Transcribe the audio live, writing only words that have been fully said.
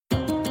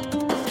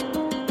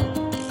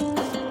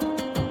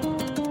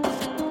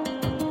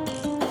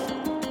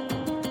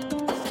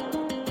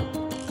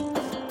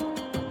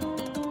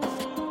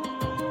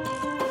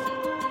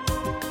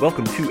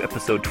Welcome to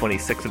episode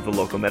 26 of the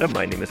Local Meta.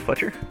 My name is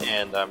Fletcher.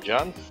 And I'm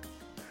John.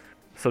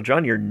 So,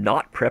 John, you're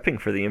not prepping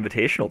for the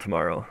Invitational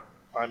tomorrow.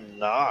 I'm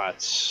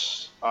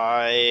not.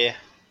 I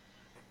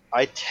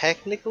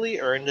technically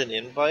earned an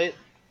invite,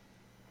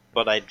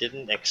 but I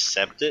didn't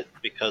accept it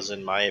because,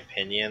 in my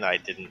opinion, I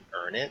didn't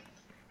earn it.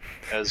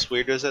 As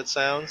weird as that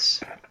sounds.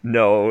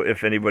 No,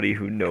 if anybody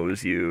who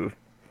knows you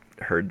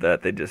heard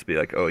that, they'd just be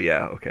like, oh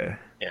yeah, okay.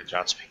 Yeah,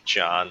 John's being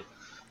John.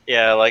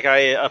 Yeah, like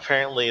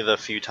apparently the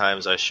few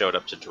times I showed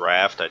up to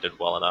draft, I did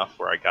well enough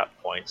where I got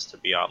points to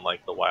be on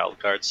like the wild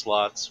card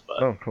slots,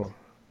 but Oh, cool.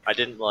 I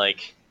didn't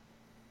like.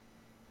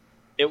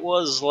 It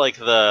was like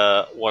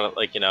the one,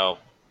 like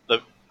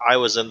I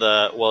was in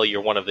the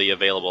you're one of the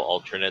available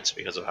alternates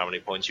because of how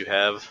many points you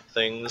have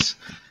things,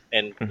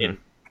 and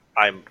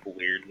I'm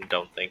weird and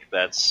don't think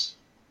that's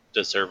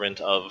deserving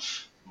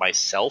of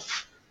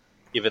myself,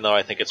 even though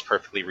I think it's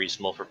perfectly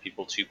reasonable for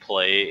people to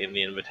play in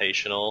the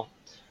Invitational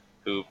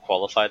who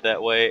qualified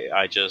that way.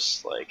 I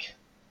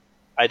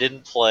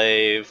didn't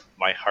play.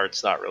 My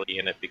heart's not really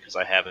in it because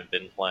I haven't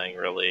been playing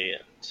really,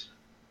 and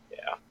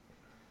yeah.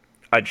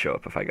 I'd show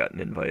up if I got an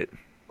invite.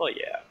 Well,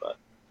 yeah, but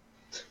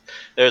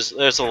there's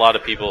a lot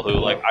of people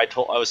who I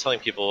was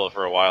telling people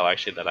for a while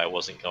actually that I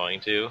wasn't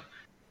going to,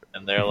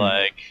 and they're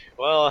like,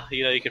 well,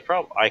 you could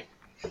probably.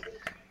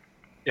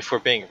 If we're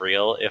being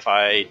real, if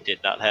I did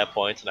not have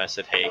points and I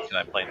said, hey, can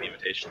I play in the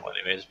Invitational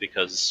anyways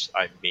because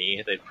I'm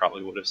me, they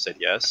probably would have said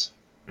yes.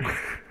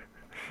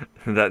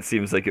 That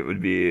seems like it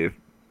would be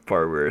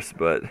far worse,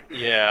 but...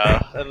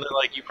 Yeah, and then,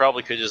 you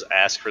probably could just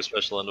ask for a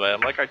special invite. I'm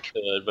like, I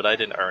could, but I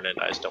didn't earn it,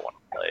 and I just don't want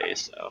to play,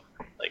 so...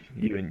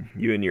 You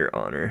and your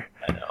honor.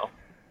 I know.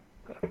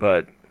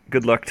 But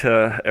good luck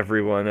to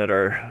everyone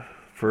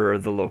for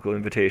the local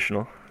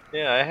Invitational.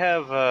 Yeah, I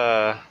have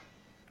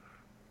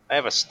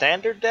a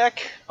standard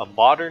deck, a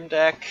modern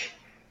deck,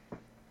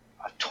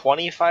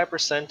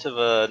 25%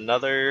 of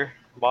another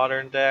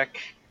modern deck,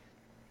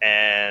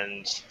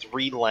 and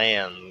 3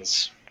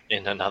 lands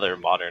in another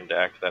modern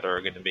deck that are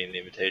going to be in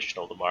the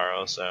Invitational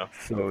tomorrow. So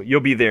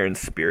you'll be there in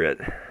spirit.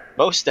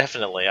 Most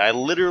definitely. I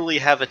literally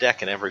have a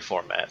deck in every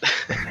format.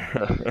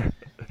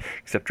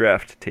 Except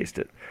draft. Taste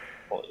it.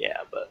 Well, yeah,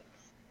 but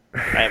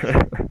I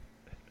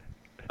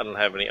don't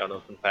have any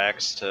unopened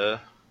packs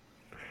to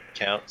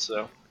count,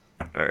 so...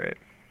 Alright.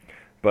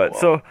 But,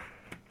 so,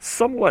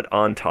 somewhat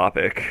on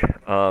topic,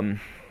 we're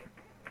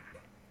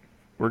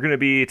going to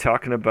be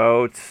talking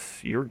about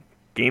your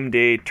game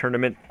day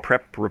tournament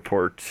prep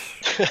report,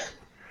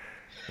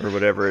 or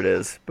whatever it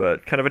is,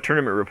 but kind of a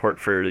tournament report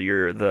for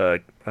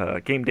the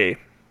game day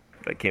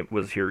that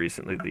was here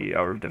recently, the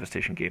Hour of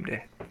Devastation game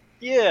day.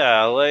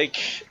 Yeah,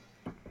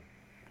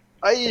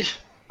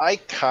 I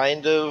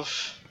kind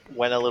of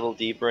went a little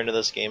deeper into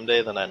this game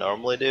day than I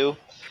normally do.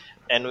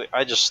 And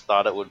I just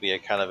thought it would be a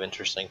kind of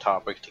interesting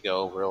topic to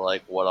go over,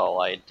 what all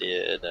I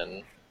did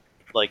and,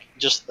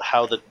 just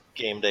how the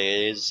game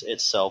days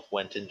itself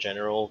went in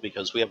general,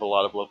 because we have a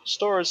lot of local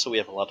stores, so we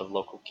have a lot of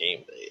local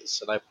game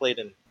days. And I played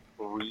in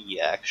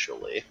 3,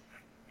 actually.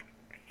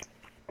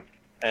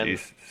 And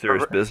jeez,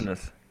 serious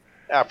business.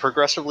 Yeah,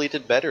 progressively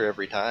did better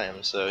every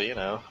time, so,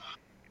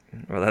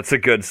 Well, that's a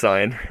good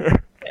sign.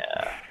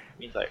 Yeah,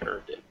 means I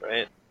earned it,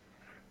 right?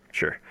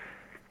 Sure.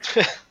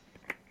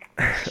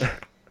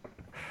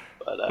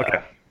 But,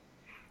 okay.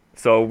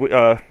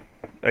 So,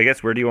 I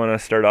guess where do you want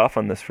to start off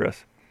on this for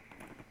us?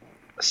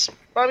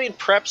 I mean,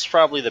 prep's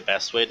probably the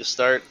best way to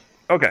start.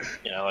 Okay.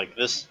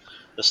 The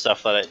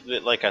stuff that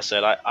I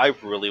said, I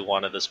really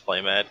wanted this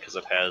playmat because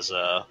it has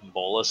a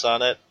bolus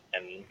on it,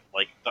 and,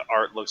 the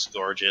art looks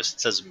gorgeous.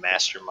 It says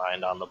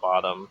Mastermind on the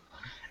bottom,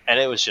 and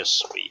it was just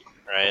sweet,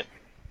 right?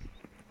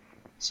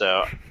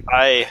 So,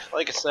 I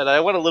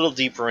went a little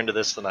deeper into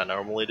this than I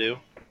normally do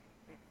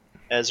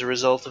as a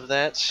result of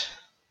that.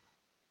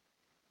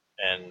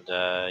 And,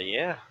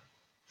 yeah.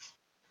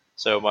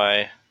 So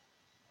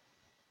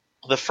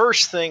the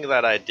first thing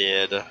that I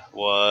did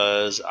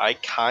was I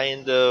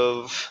kind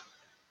of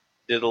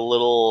did a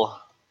little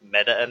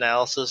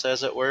meta-analysis,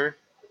 as it were.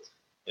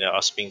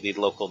 Us being the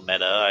local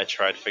meta, I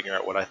tried figuring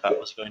out what I thought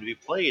was going to be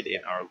played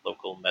in our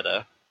local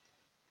meta.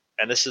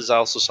 And this is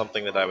also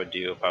something that I would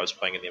do if I was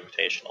playing in the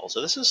Invitational.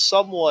 So this is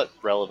somewhat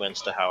relevant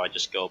to how I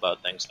just go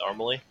about things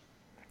normally.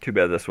 Too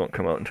bad this won't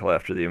come out until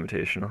after the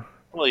Invitational.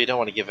 Well, you don't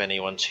want to give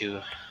anyone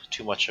too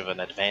much of an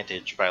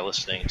advantage by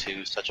listening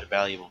to such a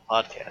valuable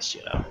podcast,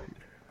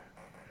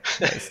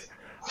 Nice.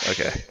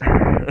 Okay.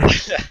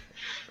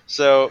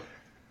 So,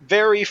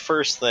 very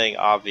first thing,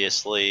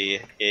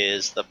 obviously,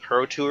 is the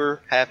Pro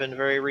Tour happened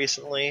very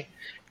recently,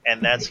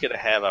 and that's going to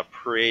have a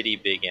pretty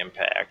big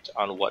impact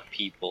on what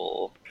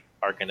people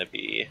are going to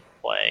be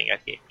playing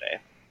at game day.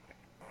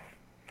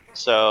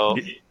 So,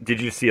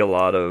 did you see a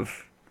lot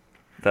of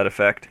that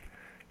effect?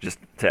 Just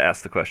to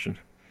ask the question.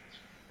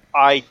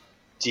 I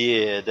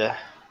did.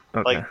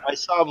 Okay. I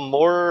saw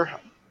more.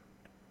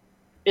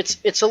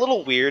 It's a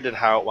little weird in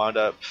how it wound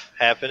up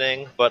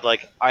happening, but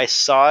I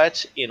saw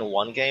it in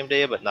one game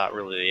day, but not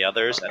really the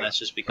others, and that's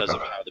just because of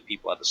how the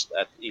people at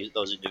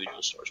those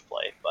individual stores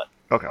play. But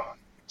okay.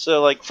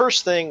 So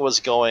first thing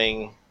was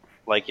going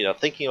like,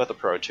 thinking about the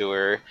Pro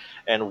Tour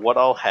and what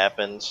all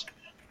happened.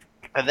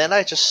 And then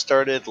I just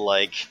started,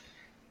 like,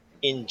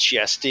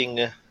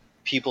 ingesting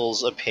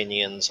people's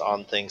opinions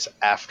on things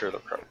after the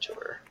Pro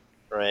Tour,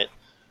 right?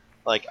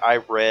 Like, I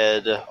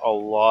read a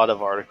lot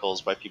of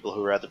articles by people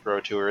who were at the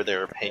Pro Tour,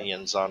 their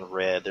opinions on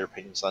Red, their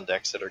opinions on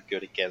decks that are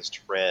good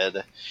against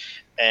Red,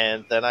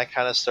 and then I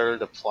kind of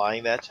started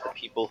applying that to the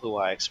people who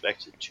I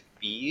expected to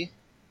be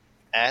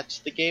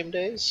at the game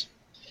days.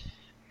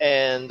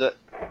 And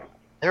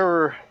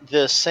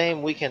the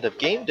same weekend of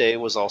game day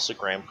was also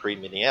Grand Prix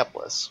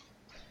Minneapolis,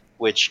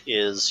 which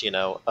is,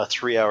 a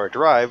 3-hour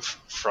drive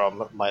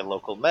from my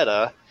local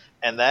meta,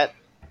 and that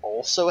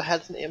also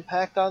had an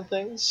impact on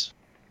things.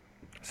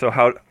 So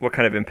what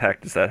kind of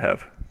impact does that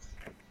have?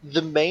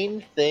 The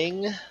main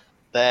thing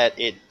that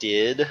it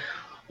did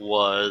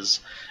was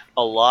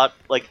a lot,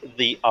 like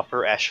the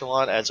upper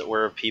echelon, as it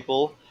were, of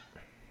people,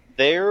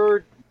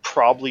 they're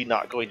probably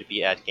not going to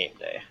be at game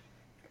day,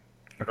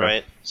 Okay.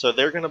 right? So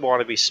they're going to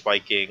want to be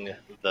spiking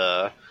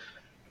the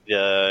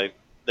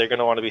they're going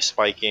to want to be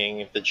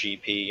spiking the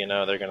GP.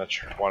 They're going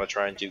to want to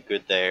try and do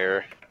good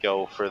there.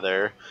 Go for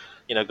the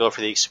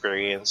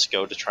experience.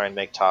 Go to try and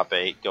make top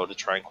 8. Go to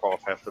try and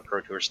qualify for the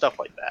Pro Tour. Stuff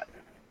like that.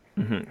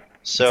 Mm-hmm.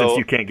 So since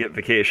you can't get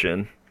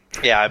vacation,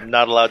 yeah, I'm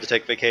not allowed to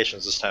take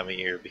vacations this time of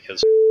year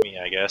because me,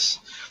 I guess.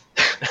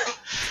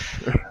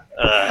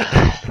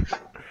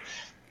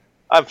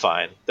 I'm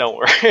fine. Don't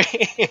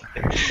worry.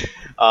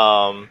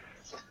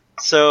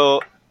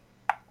 So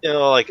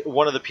like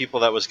one of the people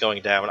that was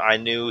going down, I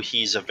knew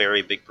he's a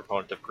very big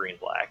proponent of green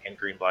black, and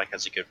green black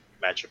has a good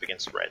matchup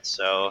against red.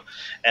 So,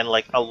 and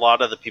like a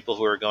lot of the people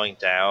who are going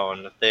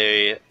down,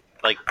 there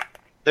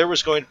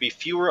was going to be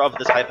fewer of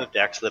the type of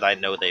decks that I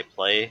know they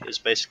play. Is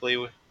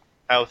basically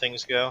how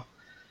things go.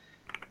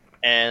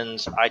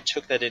 And I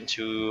took that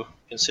into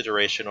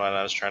consideration when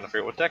I was trying to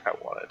figure out what deck I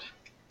wanted.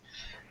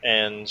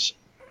 And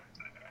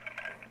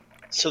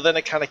so then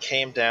it kind of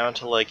came down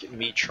to like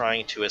me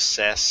trying to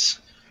assess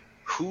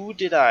who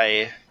did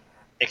I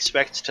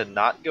expect to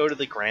not go to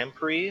the Grand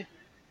Prix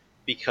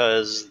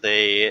because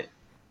they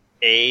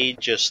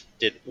just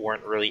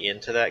weren't really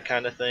into that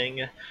kind of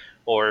thing,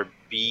 or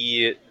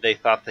B, they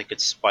thought they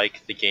could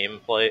spike the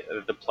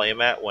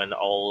playmat when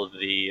all of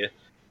the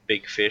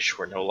big fish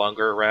were no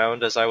longer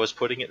around, as I was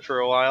putting it for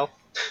a while.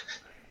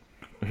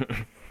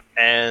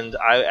 And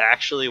I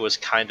actually was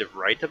kind of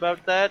right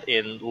about that.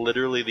 In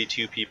literally the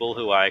two people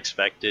who I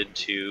expected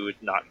to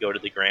not go to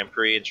the Grand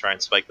Prix and try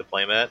and spike the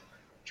playmat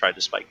tried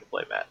to spike the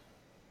playmat.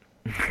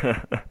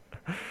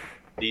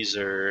 These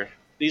are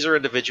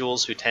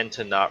individuals who tend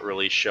to not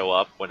really show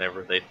up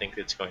whenever they think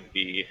it's going to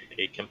be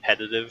a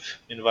competitive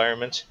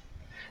environment.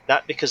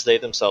 Not because they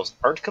themselves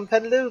aren't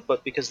competitive,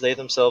 but because they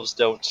themselves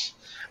don't.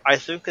 I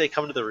think they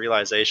come to the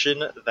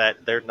realization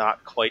that they're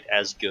not quite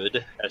as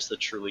good as the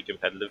truly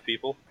competitive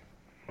people.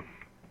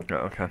 Oh,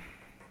 okay.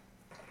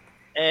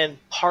 And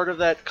part of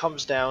that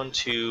comes down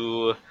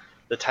to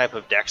the type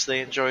of decks they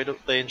enjoy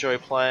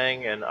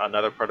playing, and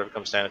another part of it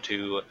comes down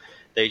to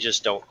they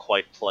just don't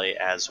quite play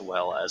as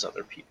well as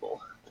other people.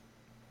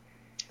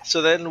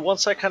 So then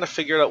once I kind of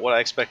figured out what I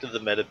expected the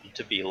meta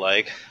to be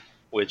like,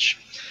 which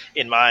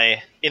in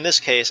this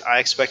case I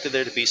expected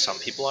there to be some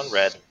people on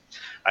red,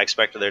 I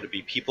expected there to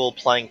be people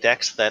playing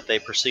decks that they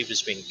perceived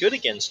as being good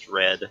against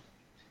red,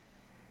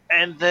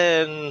 and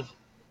then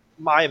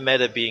my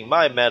meta being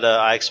my meta,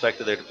 I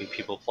expected there to be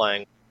people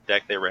playing a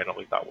deck they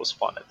randomly thought was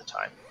fun at the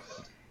time.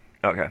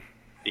 Okay.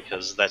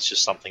 Because that's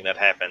just something that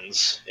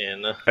happens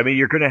in... I mean,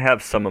 you're going to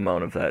have some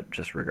amount of that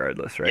just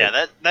regardless, right?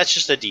 Yeah, that's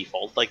just a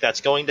default. Like,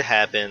 that's going to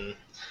happen.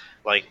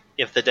 Like,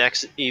 if the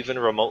deck's even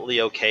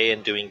remotely okay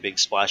and doing big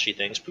splashy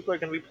things, people are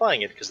going to be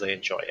playing it because they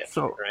enjoy it.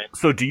 Right?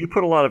 So do you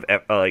put a lot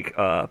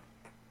of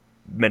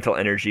mental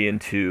energy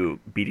into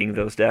beating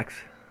those decks?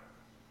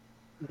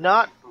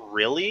 Not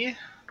really.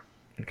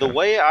 Okay. The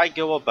way I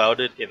go about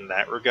it in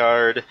that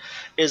regard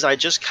is I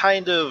just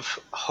kind of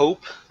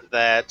hope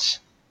that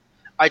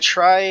I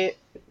try,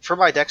 for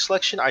my deck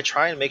selection, I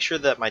try and make sure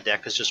that my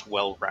deck is just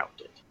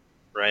well-rounded,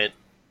 right?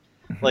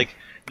 Mm-hmm. Like,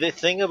 the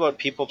thing about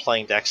people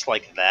playing decks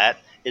like that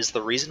is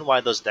the reason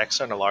why those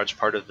decks aren't a large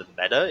part of the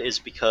meta is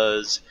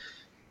because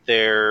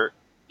they're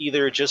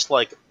either just,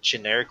 like,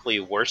 generically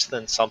worse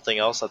than something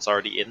else that's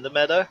already in the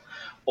meta,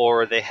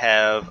 or they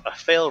have a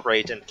fail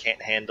rate and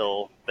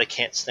they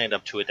can't stand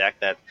up to a deck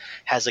that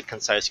has a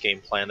concise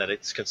game plan that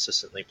it's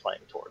consistently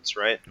playing towards,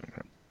 right?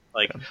 Okay.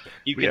 Like,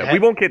 we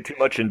won't get too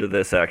much into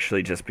this,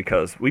 actually, just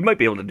because we might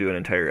be able to do an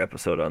entire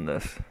episode on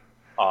this.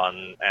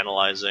 On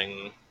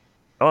analyzing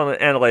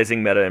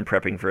meta and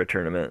prepping for a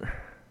tournament.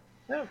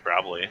 Yeah,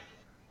 probably.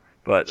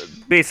 But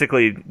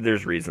basically,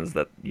 there's reasons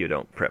that you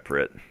don't prep for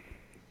it.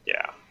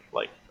 Yeah,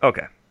 like...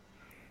 Okay.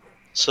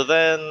 So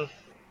then,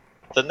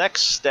 the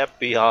next step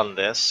beyond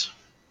this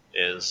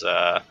is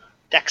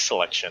deck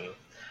selection.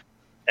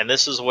 And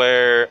this is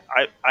where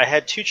I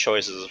had two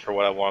choices for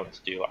what I wanted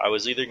to do. I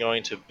was either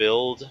going to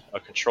build a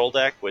control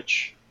deck,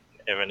 which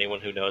if anyone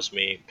who knows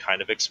me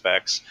kind of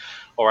expects,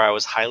 or I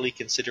was highly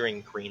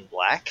considering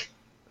green-black.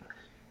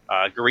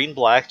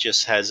 Green-black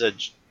just has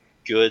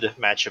good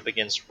matchup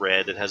against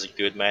red. It has a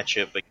good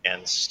matchup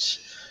against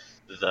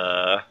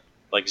the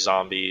like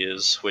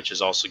zombies, which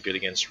is also good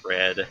against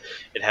red.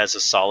 It has a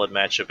solid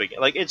matchup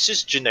like it's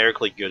just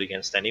generically good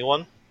against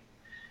anyone.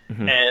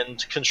 Hmm.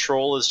 And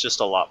control is just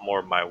a lot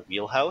more my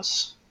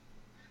wheelhouse.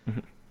 Hmm.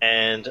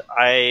 And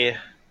I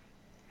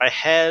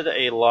had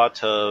a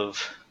lot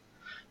of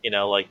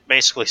like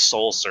basically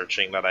soul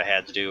searching that I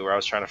had to do, where I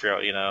was trying to figure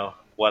out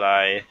what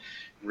I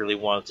really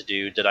wanted to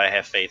do. Did I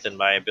have faith in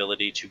my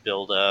ability to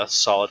build a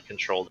solid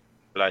control deck?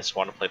 Did I just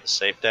want to play the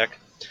safe deck?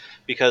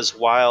 Because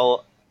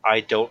while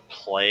I don't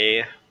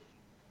play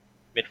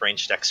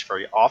mid-range decks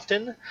very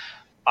often,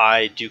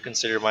 I do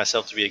consider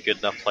myself to be a good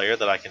enough player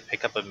that I can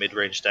pick up a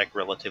mid-range deck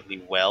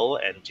relatively well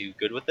and do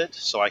good with it,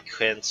 so I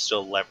can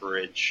still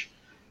leverage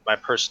my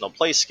personal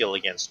play skill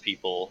against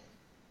people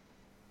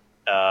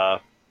uh,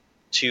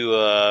 to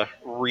a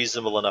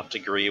reasonable enough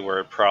degree where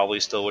it probably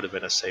still would have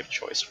been a safe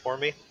choice for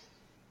me.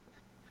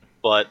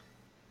 But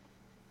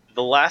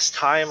the last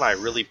time I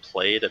really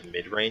played a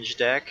mid-range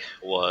deck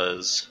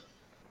was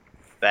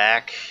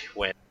back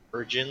when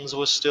Origins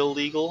was still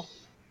legal.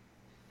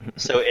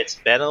 So it's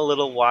been a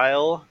little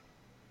while.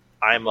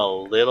 I'm a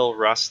little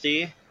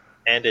rusty,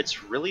 and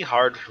it's really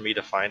hard for me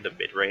to find a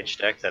mid-range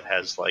deck that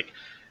has like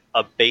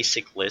a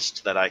basic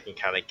list that I can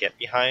kind of get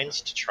behind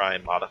to try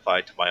and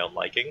modify to my own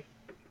liking.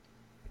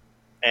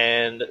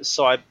 And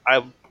so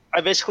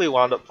I basically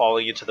wound up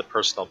falling into the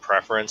personal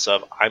preference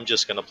of I'm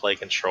just going to play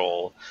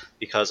control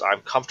because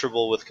I'm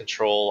comfortable with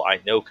control, I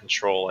know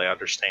control, I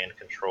understand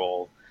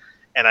control,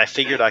 and I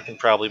figured I can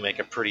probably make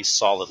a pretty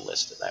solid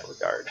list in that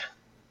regard.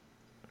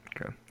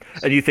 Okay.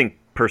 And do you think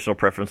personal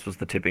preference was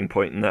the tipping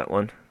point in that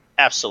one?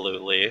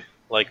 Absolutely.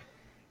 Like,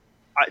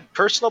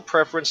 personal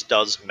preference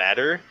does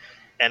matter,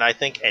 and I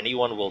think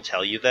anyone will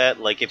tell you that.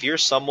 Like, if you're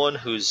someone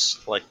who's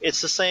like,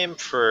 it's the same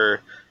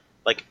for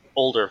like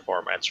older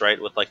formats, right?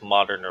 With like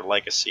modern or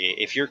legacy.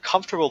 If you're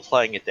comfortable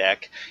playing a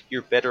deck,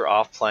 you're better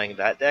off playing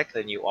that deck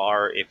than you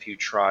are if you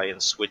try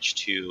and switch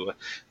to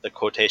the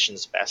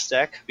quotations best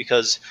deck,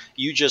 because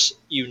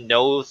you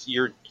know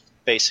your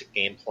basic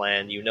game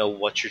plan, you know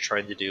what you're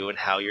trying to do and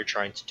how you're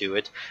trying to do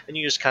it, and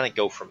you just kind of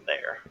go from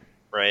there,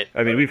 right?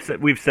 I mean,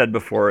 we've said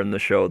before in the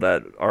show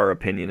that our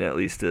opinion, at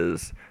least,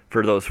 is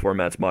for those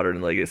formats, modern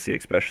and legacy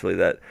especially,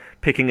 that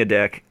picking a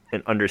deck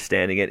and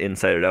understanding it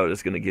inside and out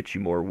is going to get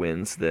you more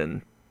wins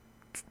than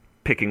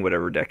picking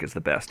whatever deck is the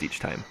best each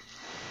time.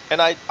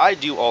 And I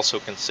do also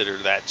consider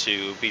that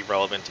to be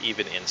relevant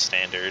even in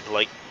standard.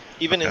 Like,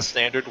 even in Okay.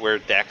 standard where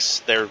decks,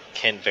 there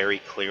can very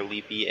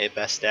clearly be a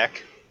best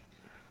deck.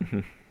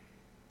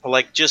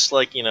 Like, just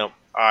like,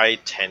 I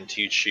tend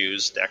to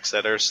choose decks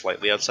that are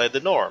slightly outside the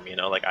norm.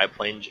 Like I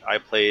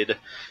played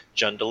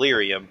Jund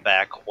Delirium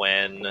back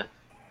when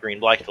Green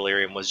Black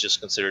Delirium was just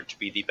considered to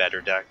be the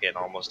better deck in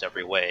almost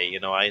every way.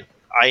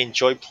 I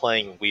enjoy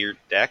playing weird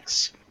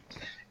decks,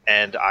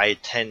 and I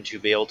tend to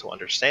be able to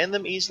understand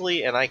them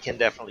easily, and I can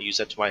definitely use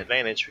that to my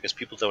advantage because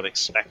people don't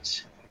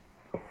expect.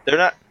 They're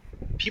not.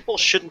 People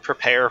shouldn't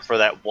prepare for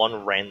that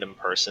one random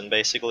person,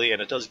 basically,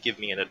 and it does give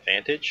me an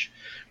advantage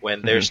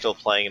when they're Hmm. still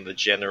playing in the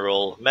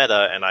general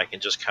meta, and I can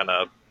just kind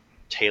of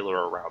tailor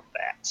around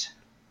that.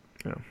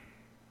 Yeah.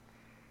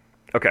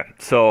 Okay,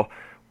 so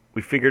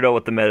we figured out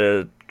what the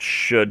meta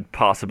should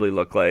possibly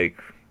look like.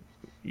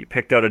 You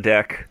picked out a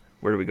deck.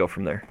 Where do we go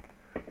from there?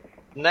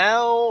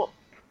 Now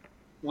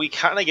we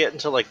kind of get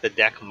into like the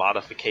deck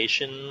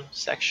modification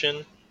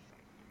section,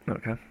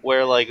 Okay.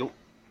 where like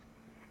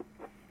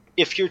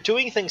if you're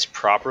doing things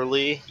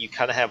properly, you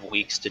kind of have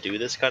weeks to do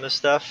this kind of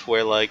stuff.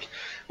 Where like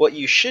what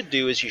you should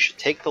do is you should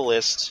take the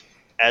list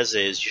as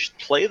is, you should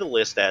play the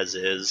list as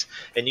is,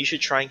 and you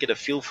should try and get a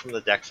feel from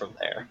the deck from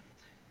there.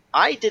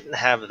 I didn't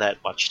have that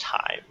much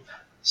time,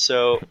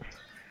 so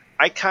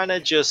I kind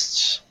of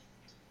just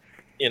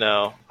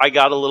I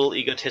got a little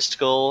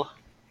egotistical.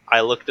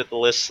 I looked at the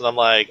list and I'm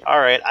like, all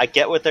right, I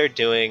get what they're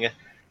doing.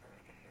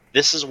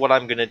 This is what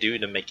I'm gonna do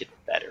to make it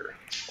better.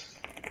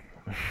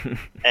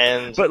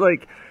 And But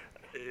like,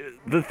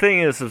 the thing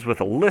is with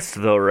a list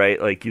though,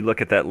 right? Like you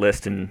look at that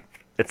list and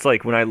it's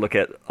like when I look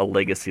at a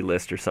legacy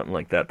list or something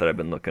like that I've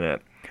been looking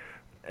at,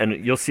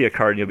 and you'll see a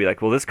card and you'll be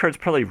like, well, this card's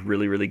probably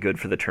really, really good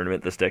for the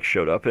tournament this deck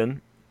showed up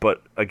in,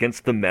 but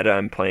against the meta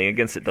I'm playing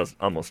against, it does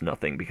almost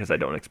nothing because I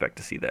don't expect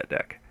to see that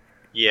deck.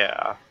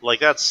 yeah, like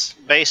that's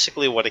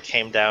basically what it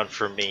came down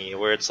for me.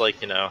 Where it's like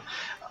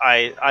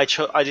I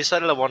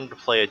decided I wanted to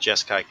play a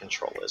Jeskai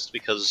control list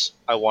because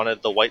I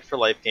wanted the white for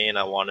life gain,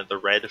 I wanted the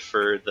red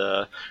for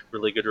the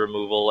really good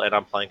removal, and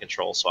I'm playing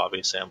control, so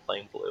obviously I'm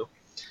playing blue.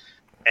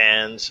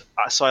 And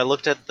so I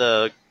looked at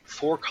the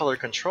four-color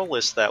control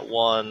list that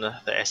won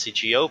the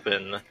SCG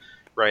Open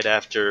right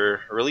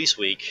after release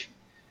week,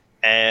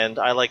 and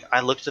I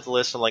looked at the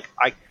list and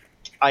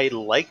I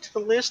liked the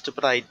list,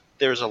 but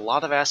there's a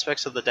lot of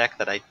aspects of the deck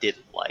that I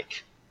didn't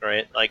like.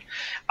 Right, like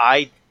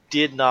I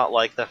did not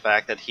like the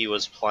fact that he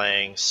was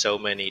playing so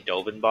many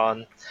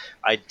Dovenbon.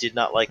 I did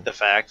not like the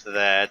fact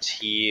that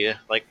he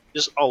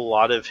just a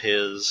lot of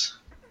his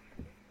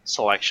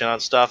selection on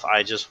stuff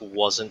I just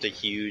wasn't a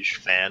huge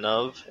fan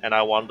of, and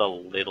I wanted a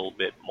little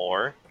bit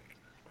more.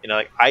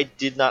 Like I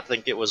did not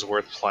think it was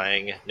worth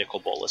playing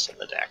Nicol Bolas in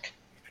the deck.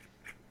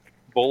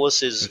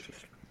 Bolas is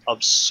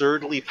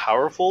absurdly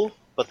powerful,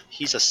 but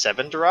he's a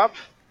 7-drop,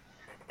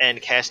 and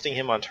casting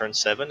him on turn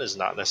 7 is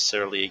not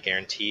necessarily a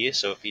guarantee,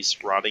 so if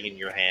he's rotting in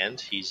your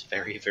hand, he's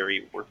very,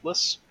 very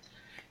worthless.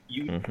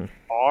 You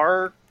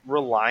are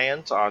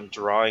reliant on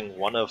drawing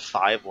one of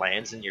 5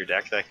 lands in your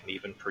deck that can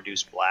even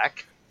produce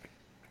black,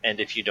 and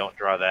if you don't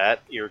draw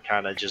that, you're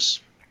kind of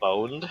just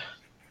boned.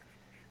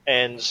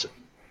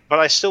 But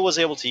I still was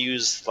able to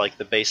use like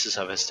the basis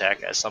of his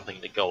deck as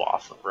something to go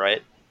off of,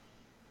 right?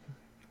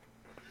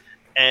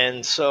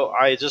 And so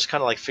I just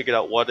kind of like figured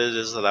out what it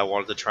is that I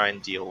wanted to try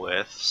and deal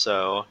with.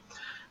 So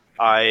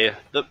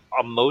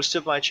most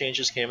of my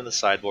changes came in the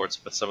sideboards,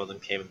 but some of them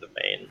came in the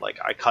main. Like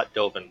I cut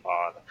Dovin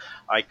Bond,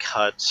 I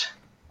cut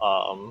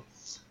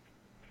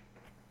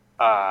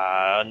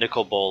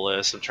Nicol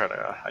Bolas.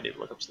 I need to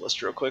look up the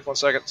list real quick. 1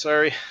 second,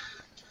 sorry.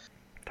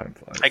 Time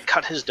flies. I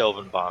cut his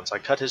Dovin Bonds, I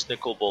cut his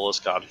Nicol Bolas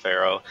God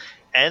Pharaoh,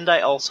 and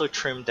I also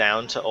trimmed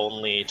down to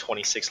only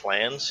 26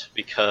 lands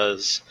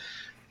because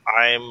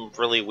I'm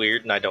really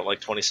weird and I don't like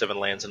 27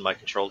 lands in my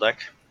control deck.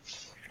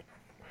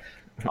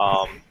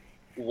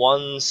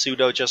 One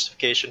pseudo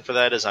justification for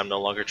that is I'm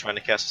no longer trying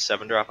to cast a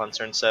 7-drop on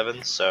turn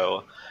 7,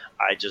 so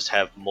I just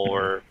have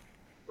more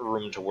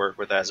room to work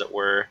with, as it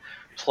were.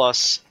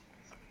 Plus,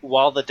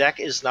 while the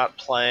deck is not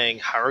playing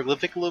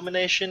Hieroglyphic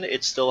Illumination,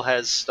 it still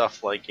has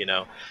stuff like,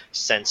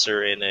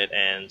 Censor in it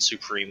and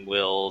Supreme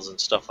Wills and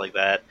stuff like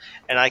that,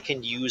 and I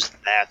can use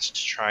that to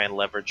try and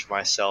leverage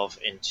myself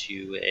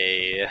into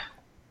a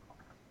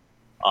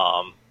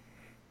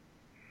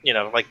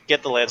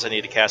get the lands I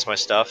need to cast my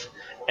stuff.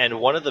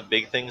 And one of the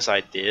big things I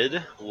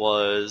did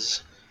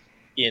was,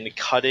 in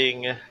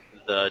cutting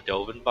the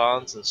Dovin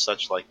Bonds and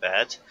such like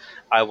that,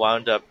 I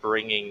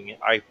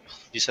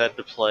decided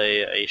to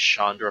play a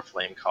Chandra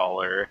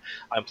Flamecaller,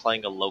 I'm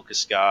playing a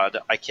Locust God,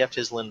 I kept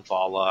his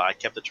Linvala, I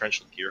kept the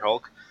Torrential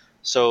Gearhulk,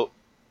 so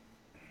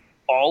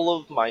all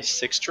of my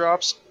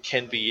 6-drops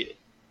can be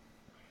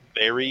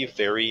very,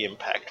 very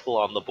impactful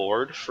on the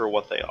board for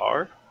what they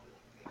are.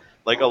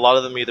 Like, a lot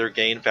of them either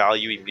gain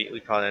value immediately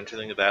upon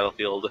entering the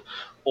battlefield,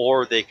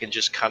 or they can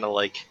just kind of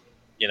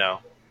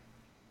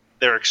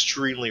they're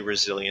extremely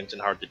resilient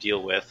and hard to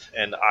deal with.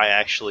 And I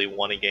actually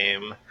won a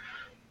game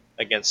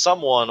against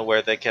someone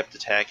where they kept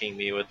attacking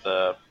me with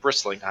a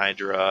Bristling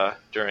Hydra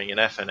during an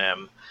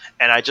FNM,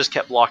 and I just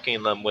kept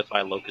blocking them with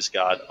my Locust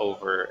God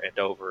over and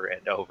over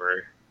and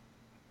over.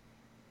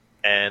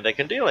 And they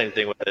couldn't do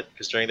anything with it,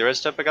 because during the red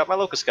step I got my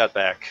Locust God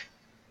back.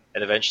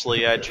 And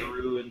eventually I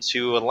drew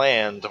into a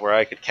land where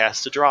I could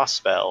cast a draw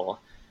spell,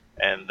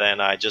 and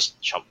then I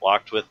just chump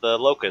blocked with the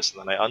Locust,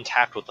 and then I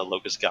untapped with the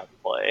Locust God in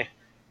play,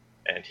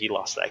 and he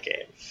lost that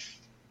game.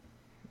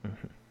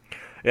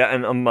 Yeah,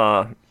 and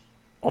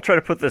I'll try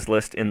to put this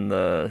list in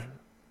the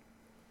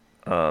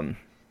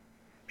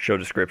show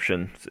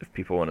description if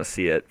people want to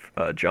see it.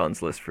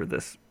 John's list for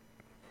this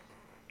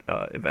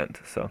event.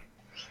 So.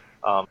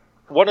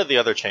 One of the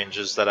other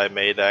changes that I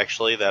made,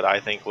 actually, that I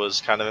think was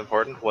kind of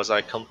important, was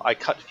I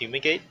cut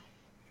Fumigate,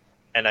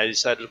 and I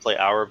decided to play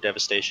Hour of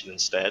Devastation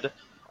instead.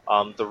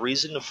 The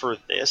reason for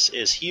this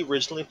is he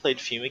originally played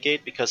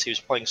Fumigate because he was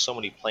playing so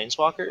many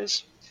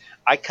Planeswalkers.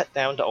 I cut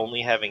down to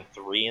only having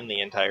 3 in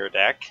the entire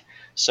deck,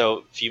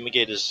 so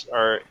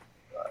Hour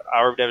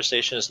of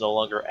Devastation is no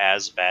longer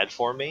as bad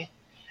for me.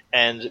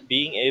 And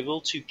being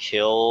able to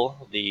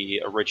kill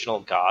the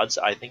original gods,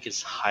 I think,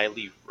 is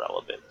highly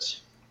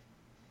relevant.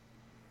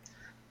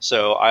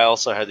 So I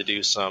also had to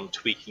do some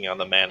tweaking on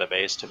the mana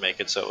base to make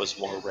it so it was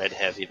more red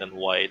heavy than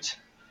white.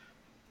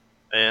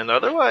 And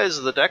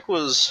otherwise, the deck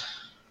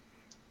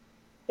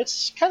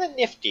it's kind of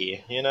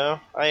nifty,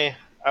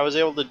 I was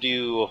able to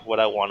do what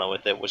I wanted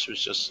with it, which was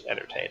just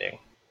entertaining.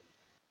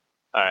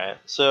 Alright,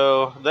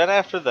 so then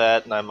after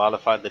that, and I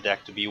modified the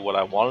deck to be what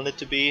I wanted it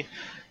to be,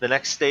 the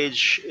next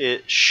stage,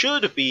 it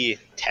should be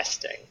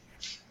testing.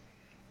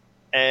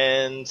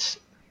 And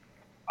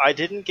I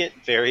didn't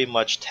get very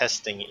much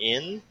testing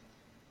in.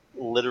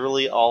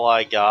 Literally all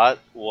I got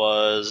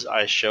was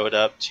I showed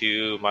up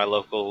to my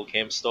local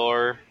game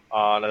store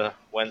on a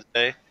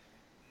Wednesday,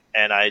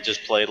 and I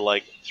just played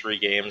like 3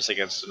 games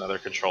against another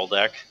control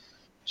deck,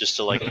 just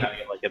to kind of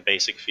get like a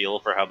basic feel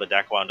for how the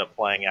deck wound up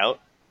playing out.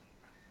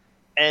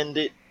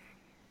 And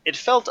it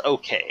felt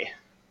okay,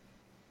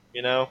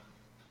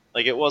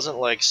 Like, it wasn't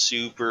like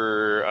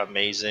super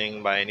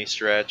amazing by any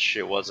stretch.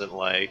 It wasn't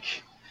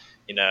like,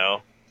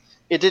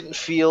 it didn't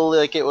feel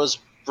like it was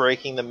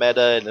breaking the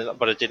meta,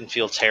 but it didn't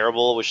feel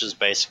terrible, which is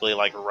basically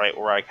like right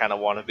where I kind of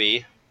want to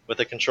be with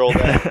a control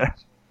deck.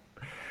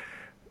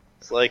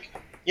 It's like,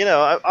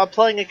 I'm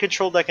playing a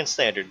control deck in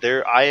Standard.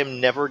 I am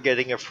never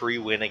getting a free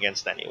win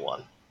against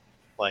anyone.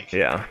 Like,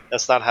 yeah,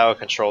 that's not how a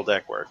control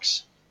deck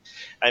works.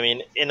 I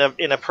mean, in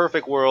a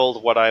perfect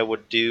world, what I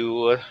would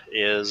do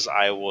is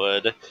I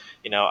would,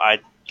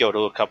 I'd go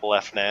to a couple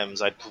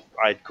FNMs,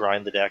 I'd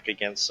grind the deck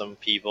against some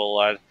people,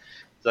 I'd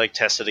like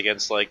test it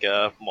against like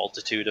a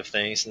multitude of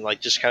things and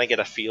like just kind of get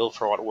a feel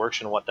for what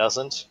works and what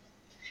doesn't.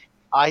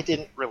 I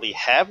didn't really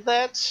have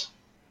that,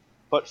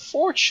 but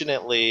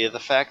fortunately, the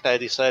fact that I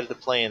decided to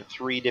play in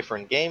 3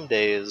 different game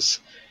days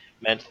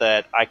meant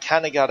that I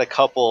kind of got a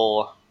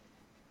couple,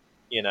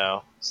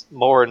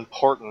 more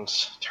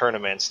important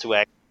tournaments to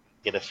actually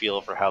get a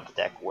feel for how the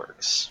deck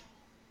works.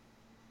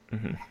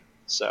 Mm-hmm.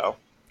 So,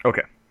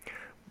 Okay.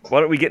 Why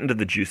don't we get into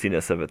the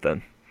juiciness of it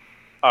then?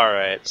 all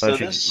right. Why So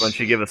don't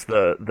you give us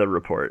the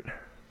report?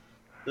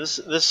 this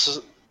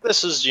is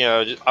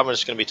I'm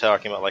just going to be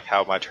talking about like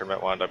how my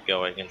tournament wound up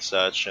going and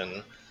such,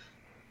 and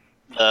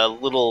the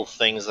little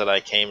things that I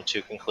came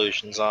to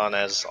conclusions on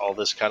as all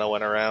this kind of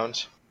went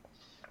around.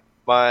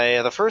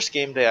 The first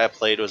game day I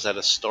played was at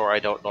a store I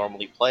don't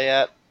normally play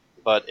at,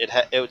 but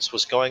it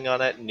was going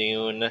on at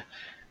noon.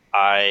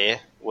 I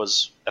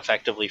was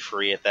effectively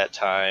free at that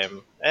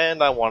time,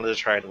 and I wanted to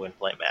try and win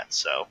playmat,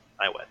 so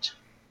I went.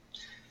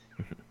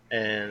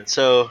 And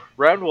so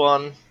round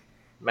 1,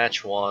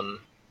 match 1,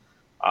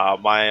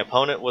 my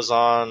opponent was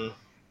on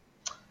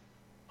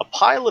a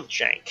pile of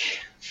jank.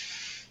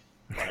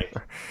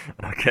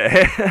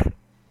 Okay.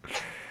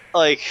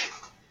 Like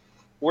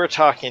we're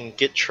talking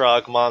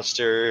Gitrog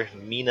Monster,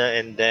 Mina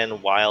and Den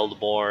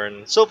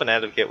Wildborn, Sylvan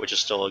Advocate, which is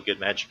still a good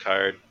magic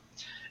card,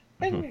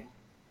 and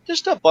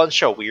just a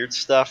bunch of weird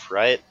stuff,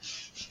 right?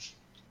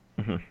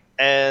 Mm-hmm.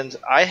 And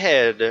I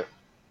had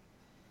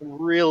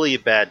really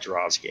bad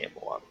draws game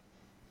 1.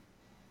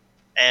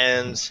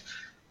 And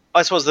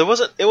I suppose it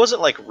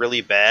wasn't like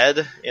really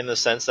bad in the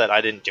sense that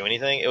I didn't do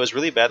anything. It was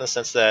really bad in the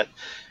sense that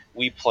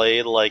we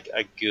played like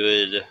a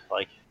good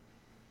like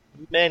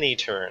many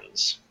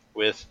turns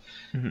with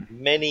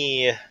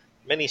many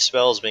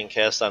spells being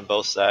cast on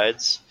both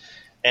sides,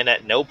 and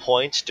at no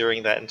point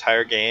during that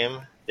entire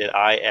game did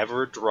I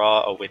ever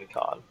draw a win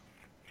con.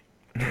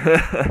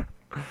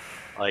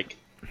 Like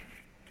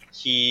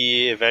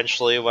he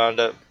eventually wound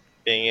up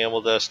being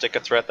able to stick a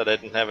threat that I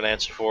didn't have an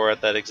answer for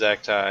at that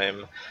exact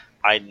time.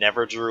 I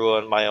never drew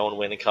on my own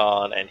win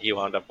con, and he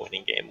wound up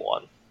winning game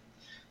 1.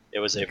 It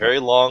was a very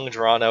long,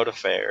 drawn-out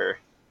affair,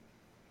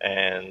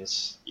 and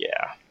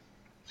yeah.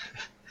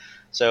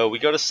 So we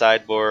go to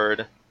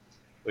sideboard,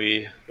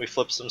 we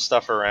flip some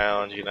stuff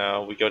around,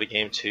 we go to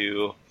game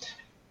 2,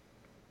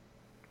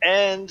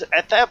 and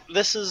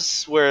this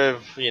is where,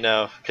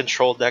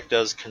 control deck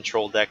does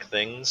control deck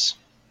things.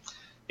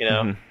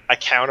 I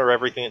counter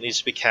everything that needs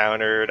to be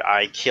countered.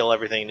 I kill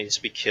everything that needs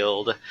to be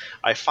killed.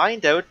 I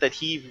find out that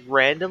he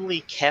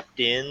randomly kept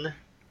in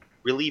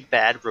really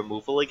bad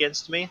removal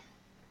against me.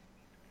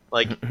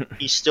 Like,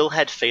 he still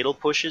had fatal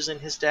pushes in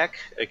his deck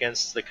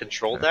against the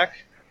control deck.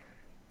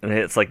 And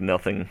it's like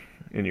nothing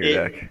in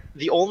your deck.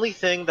 The only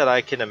thing that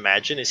I can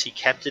imagine is he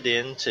kept it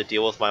in to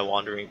deal with my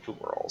Wandering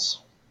Fumaroles.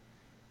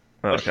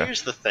 But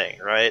here's the thing,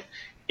 right?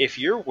 If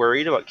you're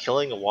worried about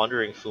killing a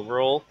Wandering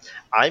Fumarole,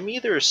 I'm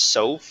either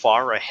so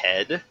far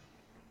ahead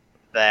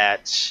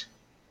that,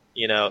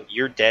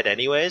 you're dead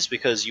anyways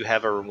because you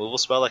have a removal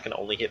spell that can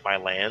only hit my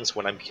lands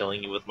when I'm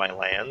killing you with my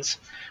lands,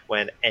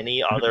 when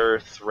any other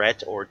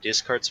threat or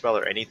discard spell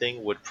or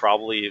anything would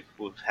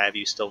have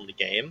you still in the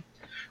game.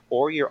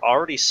 Or you're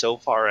already so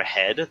far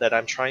ahead that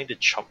I'm trying to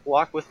chump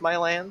block with my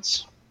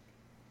lands,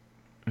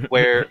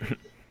 where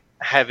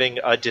having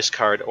a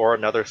discard or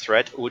another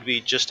threat would be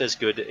just as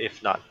good,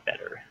 if not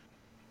better.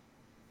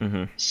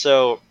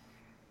 So,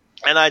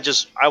 and I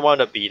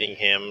wound up beating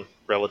him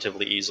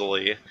relatively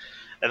easily.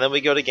 And then we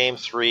go to game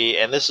 3,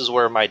 and this is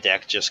where my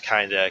deck just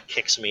kind of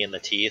kicks me in the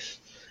teeth.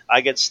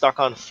 I get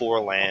stuck on 4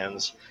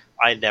 lands.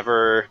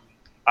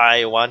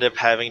 I wound up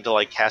having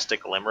to cast a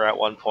Glimmer at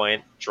one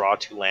point, draw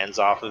 2 lands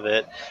off of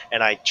it,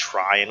 and I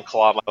try and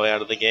claw my way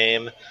out of the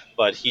game,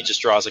 but he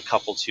just draws a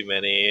couple too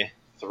many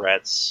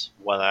threats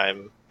when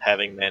I'm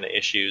having mana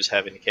issues,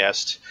 having to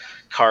cast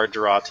card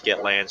draw to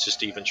get lands just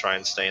to even try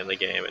and stay in the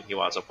game, and he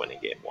winds up winning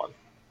game 1.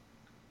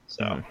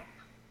 So,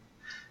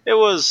 It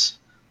was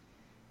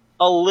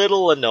a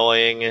little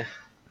annoying.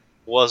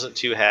 Wasn't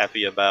too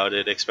happy about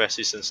it,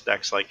 especially since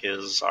decks like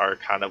his are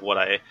kind of what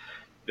I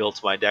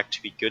built my deck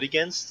to be good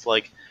against.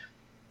 Like,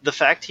 the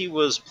fact he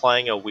was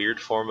playing a weird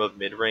form of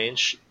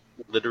mid-range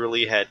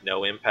literally had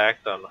no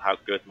impact on how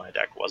good my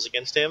deck was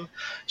against him,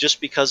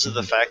 just because of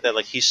the fact that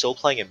he's still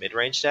playing a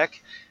mid-range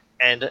deck,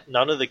 and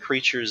none of the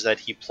creatures that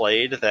he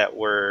played that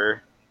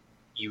were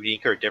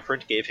unique or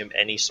different gave him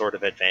any sort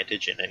of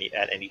advantage at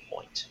any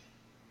point,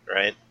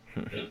 right?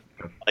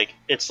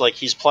 It's like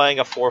he's playing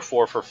a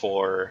 4/4 for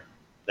 4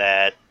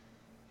 that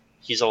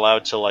he's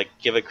allowed to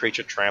give a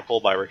creature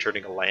trample by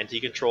returning a land he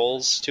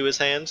controls to his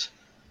hand,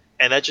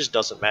 and that just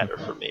doesn't matter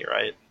for me,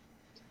 right?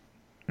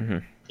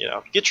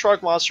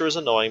 Gitrog Monster is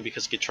annoying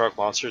because Gitrog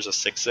Monster is a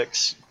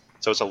 6/6,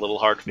 so it's a little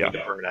hard for me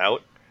to burn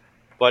out.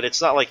 But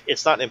it's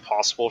not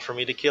impossible for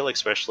me to kill,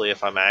 especially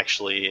if I'm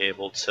actually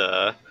able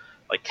to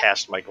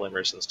cast my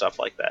glimmers and stuff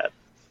like that.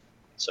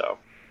 So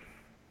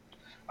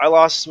I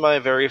lost my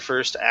very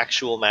first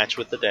actual match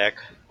with the deck,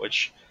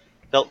 which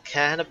felt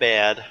kind of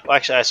bad. Well,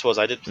 actually, I suppose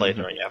I did play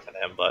during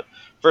F&M, but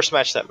first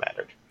match that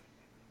mattered.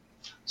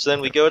 So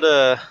then we go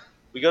to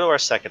we go to our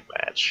second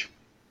match,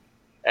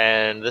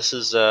 and this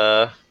is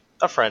a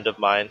friend of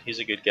mine. He's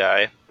a good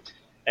guy,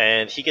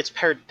 and he gets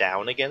paired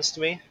down against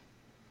me,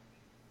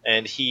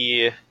 and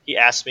he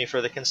asked me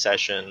for the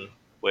concession,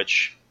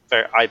 which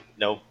fair, I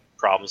no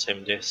problems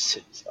him just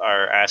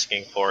are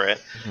asking for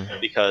it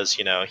because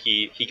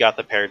he got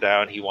the pair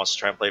down. He wants to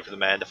try and play for the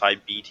man. If I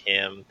beat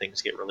him,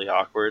 things get really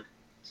awkward,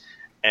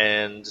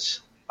 and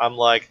I'm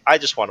like, I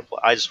just want to play.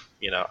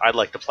 I'd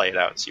like to play it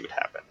out and see what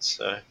happens.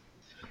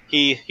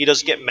 He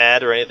doesn't get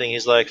mad or anything.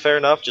 He's like, fair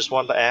enough. Just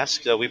wanted to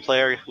ask. We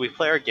play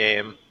our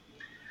game,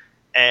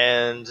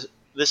 and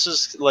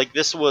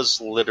this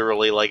was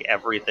literally like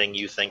everything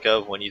you think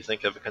of when you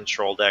think of a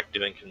control deck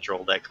doing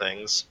control deck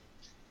things.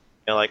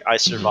 Like I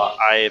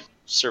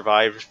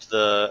survived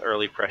the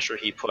early pressure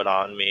he put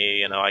on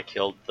me. I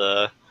killed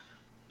the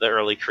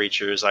early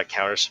creatures. I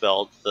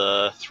counterspelled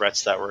the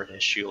threats that were an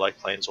issue,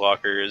 like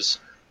planeswalkers.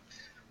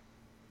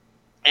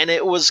 And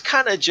it was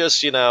kind of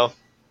just,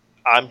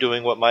 I'm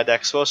doing what my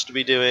deck's supposed to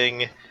be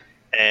doing,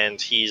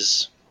 and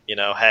he's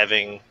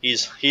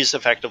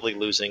effectively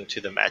losing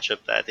to the matchup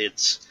that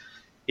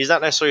he's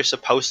not necessarily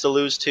supposed to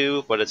lose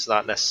to, but it's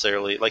not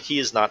necessarily like he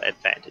is not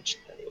advantaged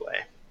in any way.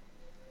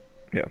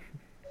 Yeah.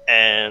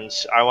 And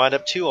I wind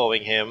up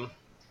 2-0ing him,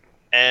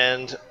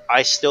 and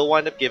I still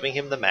wind up giving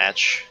him the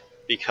match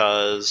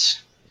because,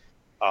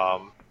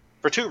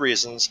 for two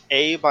reasons.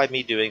 A, by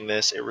me doing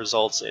this, it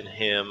results in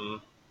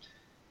him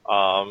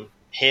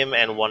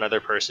and one other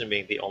person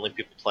being the only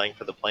people playing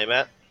for the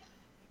playmat,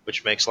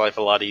 which makes life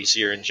a lot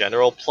easier in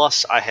general.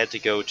 Plus, I had to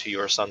go to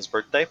your son's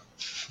birthday,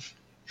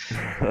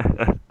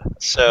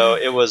 so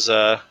it was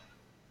a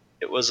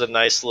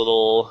nice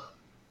little,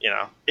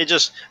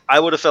 I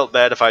would have felt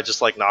bad if I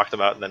just like knocked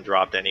him out and then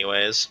dropped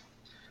anyways.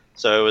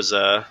 So it was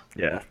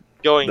Yeah.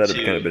 going That'd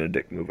to have kind of been a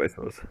dick move, I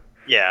suppose.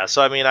 yeah.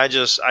 So I mean, I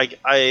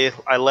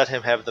let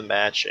him have the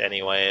match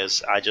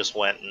anyways. I just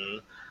went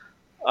and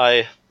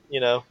I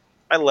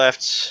I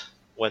left,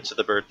 went to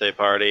the birthday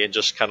party, and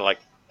just kind of like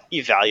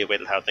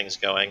evaluated how things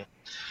going.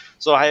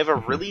 So I have a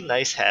really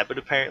nice habit,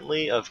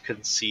 apparently, of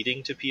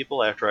conceding to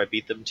people after I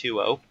beat them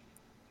 2-0.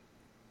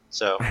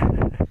 So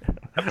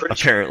I'm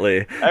pretty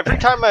Apparently. sure every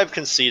time I've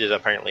conceded,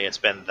 apparently it's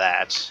been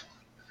that.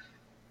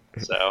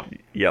 So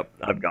Yep,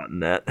 I've gotten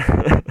that.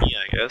 yeah,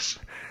 I guess.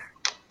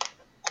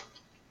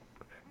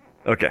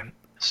 Okay,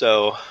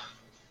 So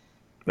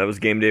that was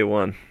game day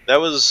 1. that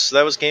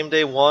was game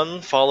day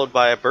 1, followed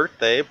by a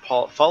birthday,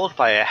 followed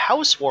by a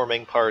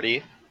housewarming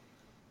party.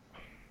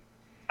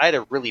 I had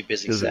a really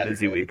busy It was Saturday. a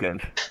busy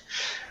weekend.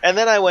 And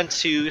then I went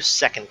to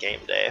second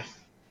game day.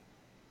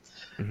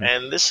 Mhm.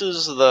 And this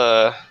is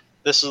the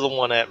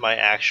one at my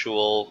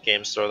actual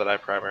game store that I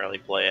primarily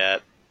play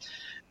at.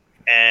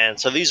 And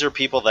so these are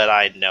people that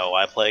I know.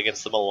 I play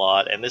against them a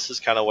lot, and this is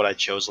kind of what I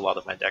chose a lot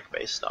of my deck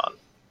based on.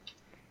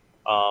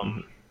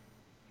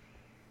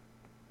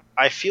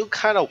 I feel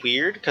kind of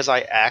weird because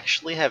I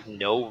actually have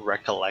no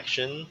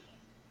recollection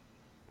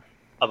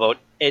about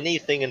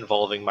anything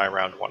involving my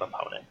round 1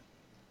 opponent.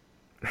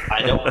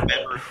 I don't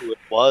remember who it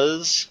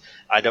was.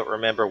 I don't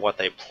remember what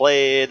they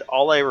played.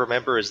 All I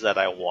remember is that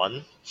I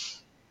won.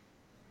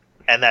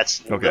 And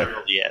that's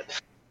literally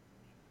it.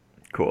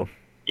 Cool.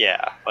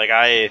 Yeah, like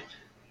I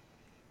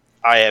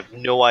have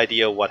no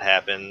idea what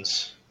happened,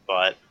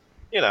 but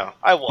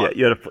I won.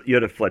 Yeah, you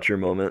had a Fletcher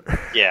moment.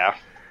 Yeah.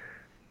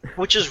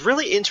 Which is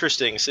really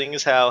interesting, seeing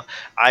as how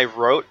I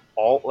wrote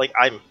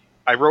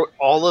I wrote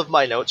all of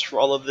my notes for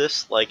all of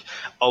this like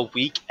a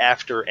week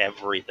after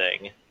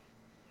everything.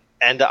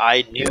 And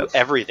I knew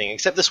everything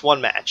except this one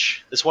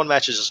match. This one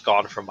match is just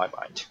gone from my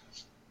mind.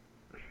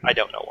 I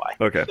don't know why.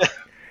 Okay.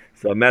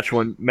 So match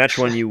one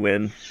you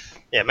win.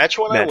 Yeah, match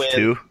 1 I win. Match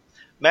 2?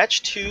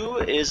 Match 2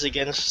 is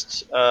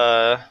against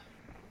a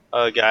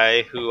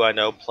guy who I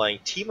know playing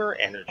Teamer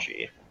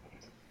Energy.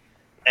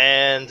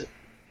 And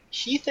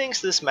he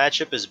thinks this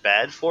matchup is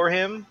bad for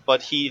him,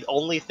 but he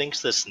only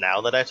thinks this now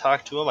that I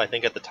talked to him. I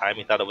think at the time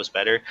he thought it was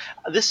better.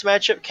 This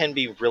matchup can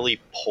be really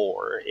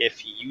poor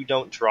if you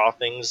don't draw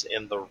things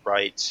in the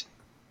right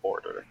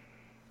order.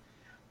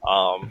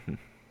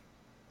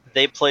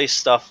 They play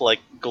stuff like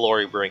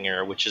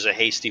Glorybringer, which is a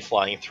hasty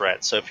flying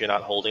threat, so if you're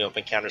not holding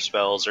open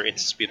counterspells or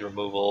instant speed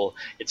removal,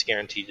 it's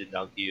guaranteed to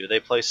nug you. They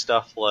play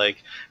stuff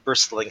like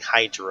Bristling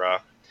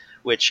Hydra,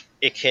 which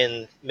it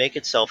can make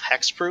itself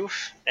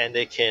hexproof, and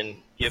it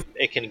can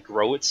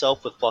grow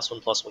itself with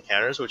 +1/+1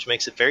 counters, which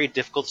makes it very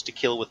difficult to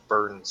kill with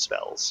burn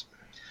spells,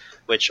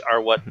 which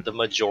are what the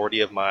majority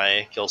of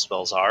my kill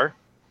spells are.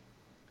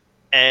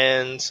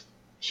 And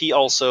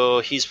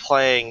he's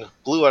playing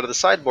blue out of the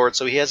sideboard,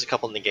 so he has a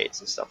couple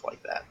negates and stuff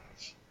like that.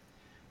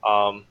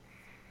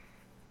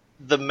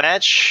 The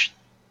match,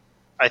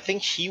 I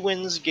think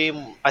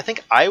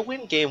I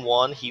win game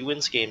 1, he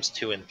wins games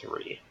 2 and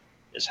 3,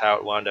 is how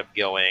it wound up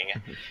going.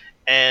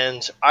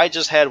 And I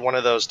just had one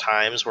of those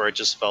times where it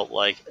just felt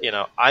like,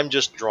 I'm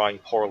just drawing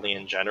poorly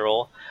in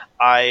general.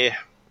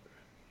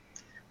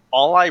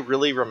 all I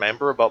really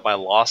remember about my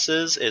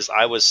losses is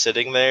I was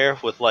sitting there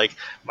with like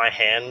my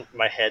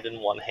head in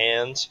one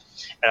hand,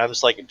 and I'm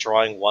just like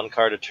drawing one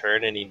card a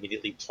turn and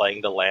immediately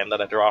playing the land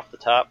that I draw off the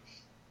top.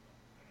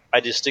 I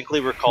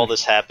distinctly recall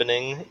this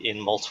happening in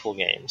multiple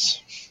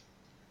games.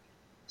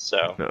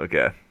 So,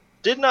 Okay.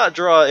 did not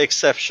draw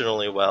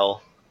exceptionally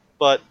well,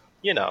 but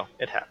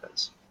it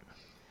happens.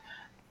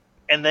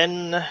 And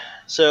then,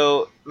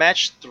 so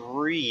match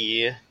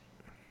 3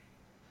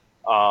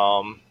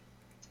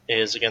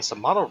 is against a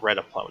mono red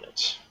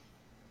opponent.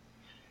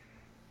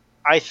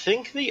 I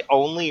think the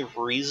only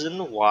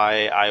reason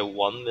why I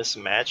won this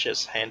match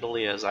as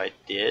handily as I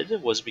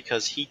did was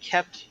because he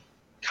kept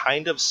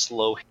kind of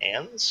slow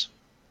hands.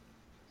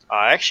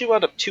 I actually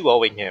wound up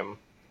 2-0ing him,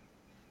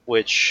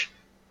 which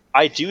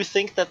I do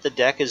think that the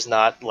deck is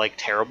not like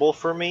terrible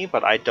for me,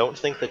 but I don't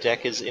think the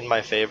deck is in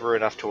my favor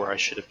enough to where I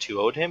should have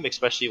 2-0'd him,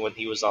 especially when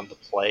he was on the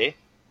play.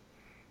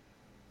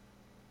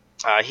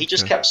 He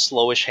just kept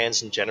slowish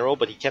hands in general,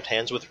 but he kept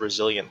hands with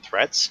resilient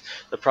threats.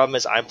 The problem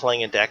is I'm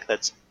playing a deck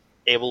that's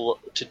able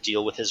to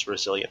deal with his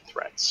resilient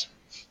threats.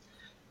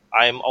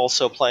 I'm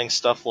also playing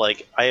stuff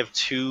like I have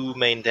 2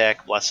 main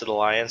deck, Blessed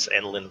Alliance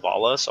and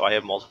Linvala, so I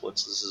have multiple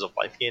instances of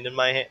life gain in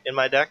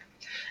my deck.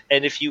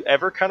 And if you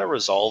ever kind of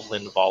resolve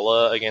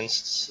Linvala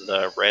against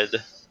the red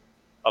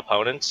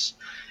opponents,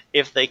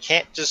 if they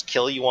can't just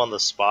kill you on the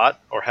spot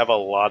or have a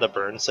lot of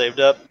burn saved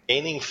up,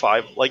 gaining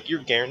 5, like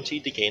you're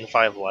guaranteed to gain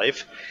 5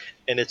 life,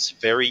 and it's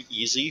very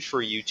easy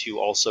for you to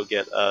also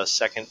get a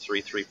second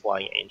 3/3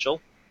 Flying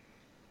Angel.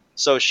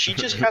 So she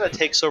just kind of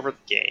takes over the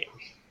game.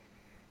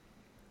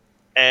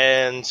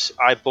 And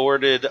I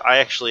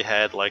actually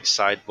had like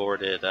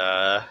sideboarded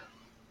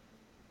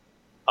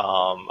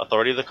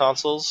Authority of the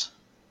Consuls,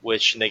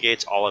 which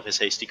negates all of his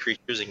hasty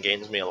creatures and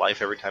gains me a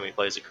life every time he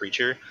plays a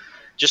creature,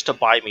 just to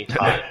buy me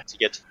time to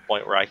get to the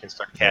point where I can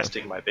start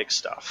casting my big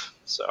stuff.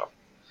 So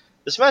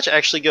this match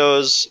actually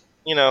goes,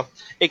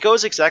 it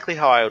goes exactly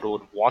how I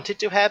would want it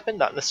to happen,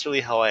 not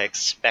necessarily how I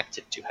expect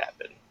it to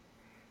happen.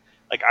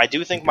 Like, I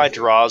do think my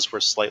draws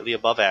were slightly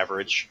above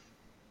average.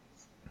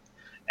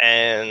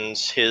 And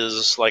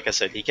his, like I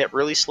said, he kept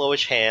really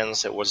slowish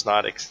hands. It was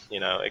not,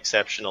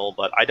 exceptional,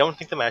 but I don't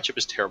think the matchup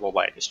is terrible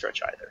by any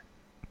stretch either.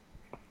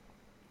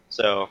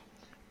 So,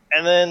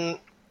 and then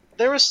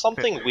there was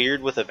something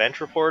weird with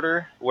Event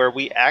Reporter where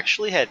we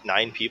actually had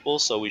 9 people,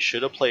 so we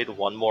should have played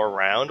one more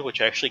round,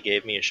 which actually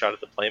gave me a shot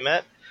at the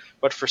playmat.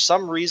 But for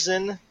some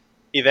reason,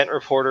 Event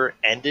Reporter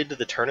ended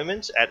the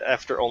tournament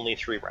after only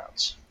 3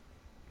 rounds.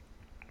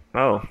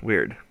 Oh,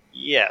 weird.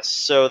 Yes,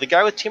 so the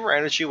guy with Teamer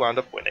Energy wound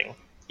up winning.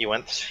 He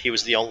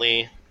was the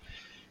only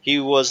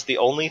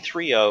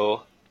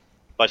 3-0,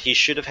 but he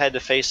should have had to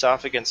face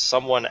off against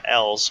someone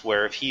else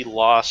where if he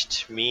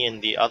lost, me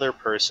and the other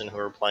person who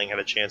were playing had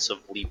a chance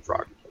of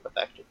leapfrogging him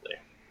effectively.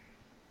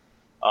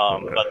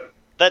 But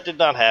that did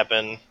not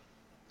happen.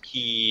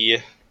 He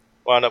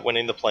wound up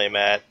winning the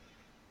playmat,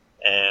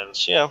 and,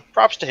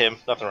 props to him.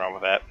 Nothing wrong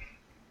with that.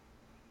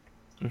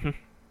 Mm-hmm.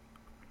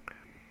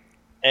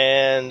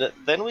 And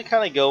then we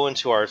kind of go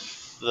into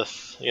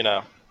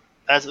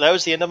that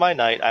was the end of my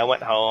night. I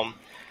went home,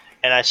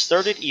 and I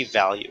started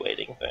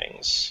evaluating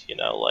things,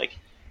 like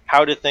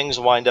how did things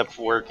wind up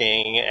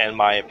working and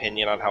my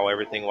opinion on how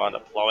everything wound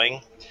up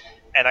flowing.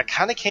 And I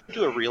kind of came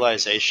to a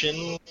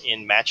realization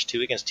in match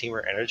 2 against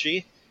Teamer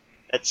Energy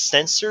that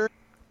Censor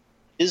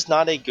is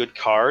not a good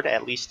card,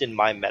 at least in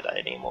my meta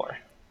anymore.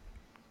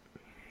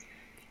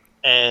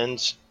 And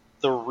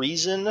the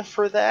reason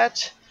for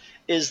that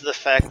is the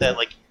fact that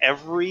like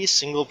every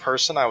single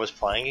person I was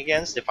playing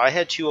against, if I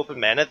had 2 open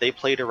mana, they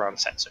played around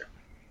Censor.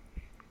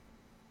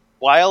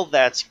 While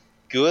that's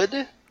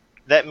good,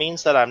 that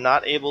means that I'm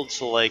not able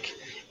to,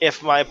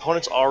 if my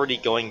opponent's already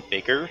going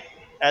bigger,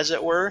 as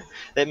it were,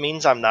 that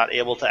means I'm not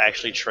able to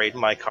actually trade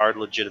my card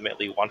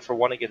legitimately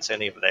 1-for-1 against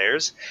any of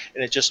theirs,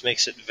 and it just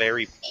makes it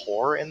very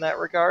poor in that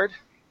regard.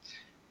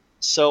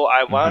 So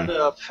I wound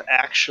up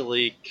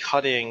actually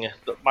cutting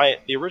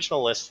the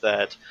original list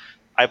that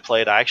I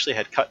played. I actually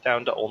had cut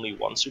down to only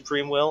 1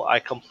 Supreme Will. I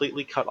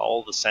completely cut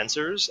all the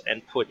Censors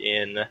and put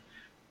in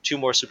 2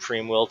 more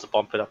Supreme Will to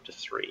bump it up to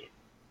 3.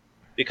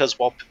 Because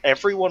while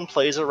everyone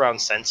plays around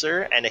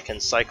Censor and it can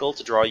cycle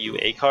to draw you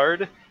a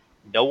card,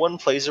 no one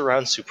plays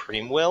around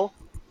Supreme Will,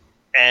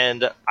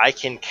 and I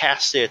can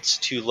cast it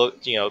to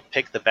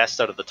pick the best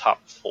out of the top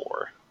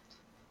 4.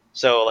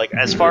 So,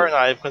 as far as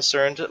I'm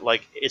concerned,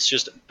 it's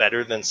just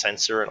better than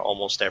Censor in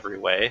almost every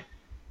way,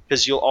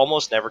 because you'll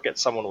almost never get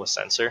someone with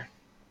Censor.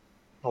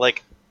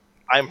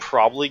 I'm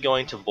probably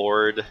going to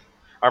put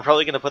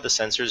the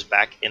Censors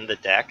back in the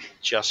deck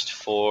just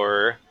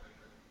for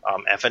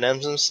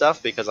FNMs and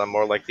stuff, because I'm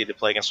more likely to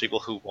play against people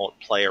who won't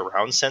play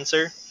around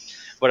Censor.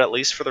 But at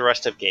least for the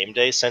rest of game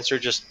day, Censor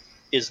just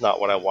is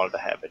not what I wanted to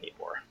have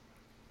anymore.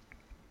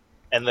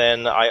 And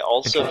then I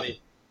also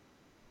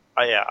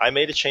I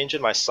made a change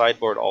in my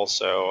sideboard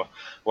also,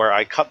 where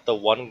I cut the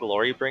 1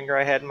 Glorybringer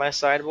I had in my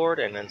sideboard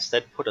and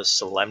instead put a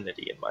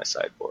Solemnity in my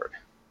sideboard.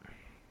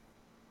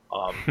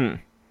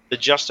 The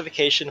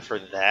justification for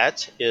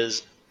that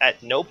is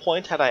At no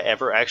point had I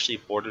ever actually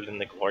boarded in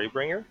the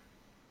Glorybringer.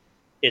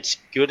 It's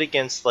good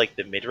against like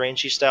the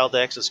mid-rangey style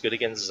decks. It's good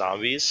against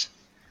zombies,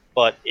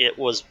 but it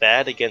was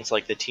bad against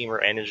like the Teamer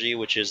Energy,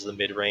 which is the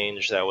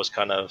mid-range that was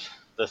kind of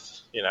the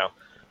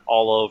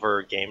all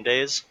over game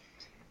days.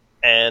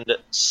 And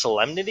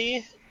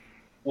Solemnity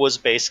was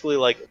basically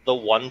like the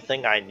one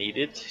thing I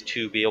needed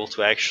to be able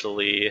to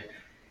actually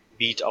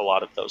beat a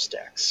lot of those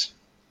decks.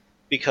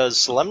 Because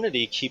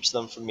Solemnity keeps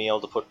them from being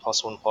able to put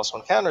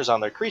 +1/+1 counters on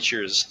their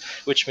creatures,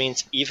 which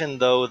means even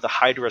though the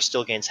Hydra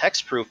still gains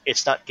hexproof,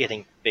 it's not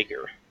getting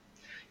bigger.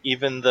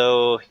 Even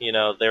though,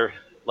 they're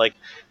like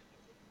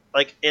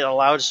it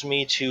allows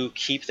me to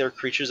keep their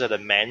creatures at a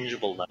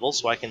manageable level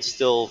so I can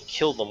still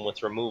kill them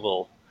with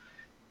removal.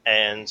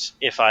 And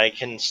if I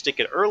can stick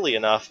it early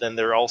enough, then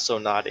they're also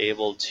not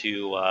able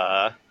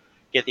to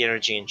get the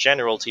energy in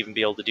general to even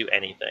be able to do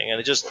anything.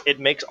 And it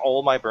makes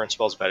all my burn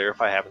spells better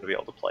if I happen to be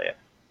able to play it.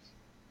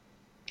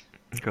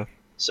 Okay.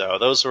 So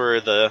those were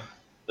the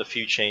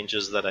few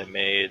changes that I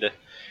made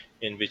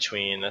in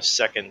between a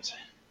second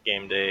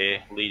game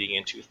day leading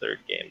into third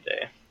game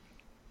day.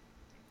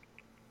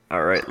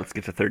 All right, let's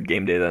get to third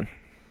game day then.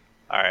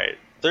 All right,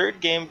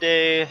 third game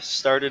day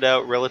started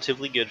out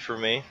relatively good for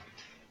me.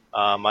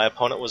 My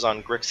opponent was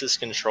on Grixis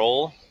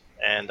control,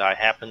 and I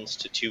happened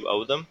to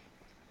 2-0 them.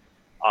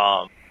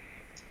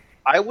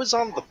 I was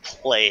on the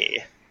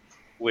play,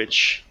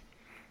 which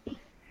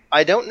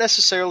I don't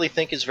necessarily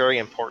think is very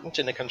important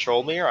in a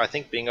control mirror. I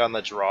think being on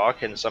the draw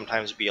can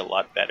sometimes be a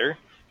lot better,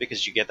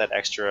 because you get that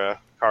extra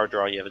card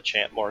draw, you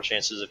have more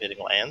chances of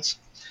hitting lands.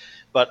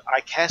 But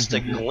I cast a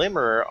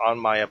Glimmer on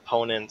my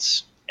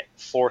opponent's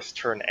fourth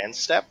turn end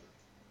step,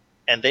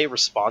 and they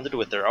responded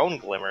with their own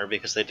Glimmer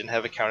because they didn't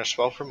have a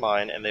counterspell from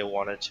mine, and they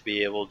wanted to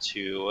be able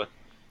to,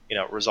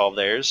 resolve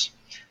theirs.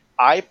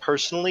 I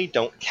personally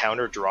don't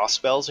counter draw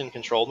spells in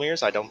control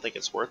mirrors. I don't think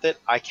it's worth it.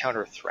 I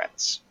counter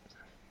threats.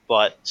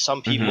 But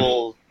some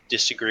people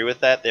disagree with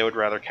that. They would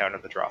rather counter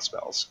the draw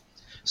spells.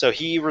 So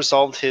he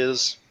resolved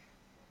his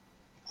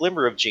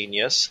Glimmer of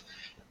Genius,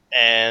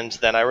 and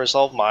then I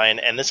resolved mine,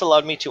 and this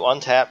allowed me to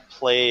untap,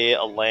 play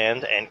a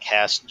land, and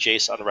cast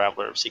Jace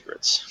Unraveler of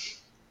Secrets.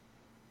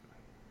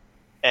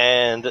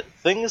 And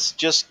things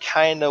just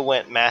kind of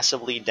went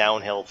massively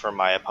downhill for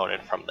my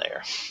opponent from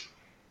there.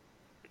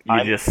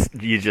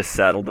 You just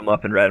saddled him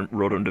up and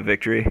rode him to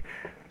victory.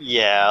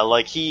 Yeah,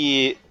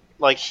 he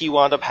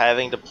wound up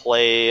having to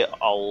play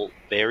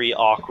very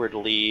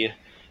awkwardly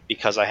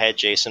because I had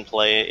Jason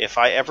play. If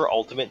I ever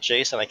ultimate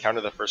Jace and I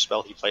counter the first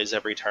spell he plays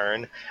every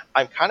turn,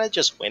 I'm kind of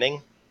just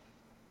winning.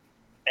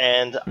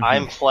 And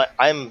I'm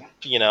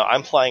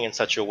playing in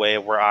such a way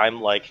where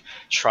I'm like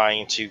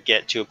trying to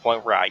get to a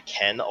point where I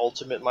can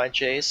ultimate my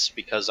Jace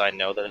because I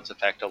know that it's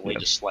effectively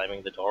just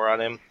slamming the door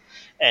on him,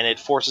 and it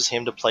forces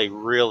him to play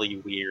really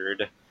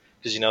weird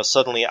because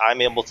suddenly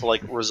I'm able to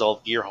like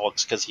resolve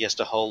Gearhulks because he has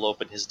to hold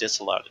open his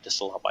disallow to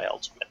disallow my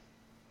ultimate.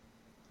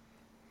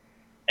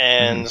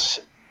 And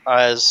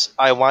as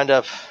I wind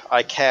up,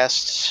 I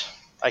cast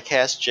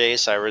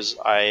Jace.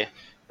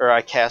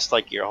 I cast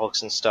like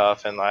Gearhulks and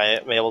stuff, and I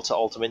am able to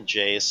ultimate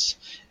Jace.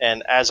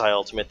 And as I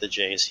ultimate the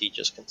Jace, he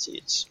just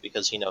concedes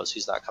because he knows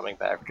he's not coming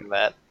back from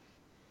that.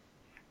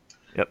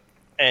 Yep.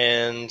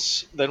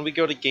 And then we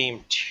go to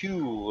game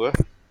 2,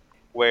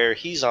 where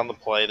he's on the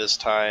play this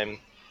time.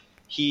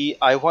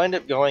 I wind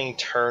up going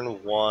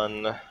turn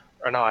 1,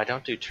 or no, I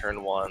don't do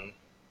turn 1.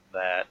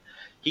 That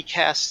he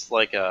casts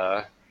like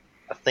a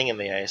thing in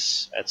the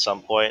ice at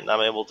some point, and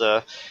I'm able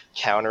to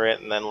counter it,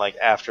 and then like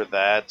after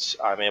that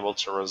I'm able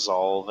to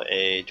resolve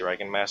a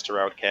Dragon Master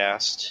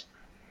Outcast,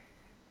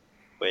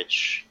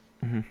 which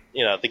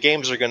the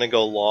games are going to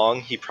go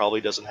long. He probably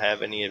doesn't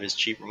have any of his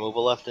cheap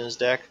removal left in his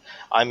deck.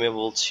 I'm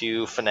able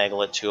to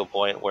finagle it to a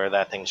point where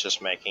that thing's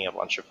just making a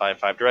bunch of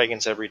 5/5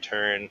 dragons every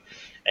turn,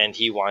 and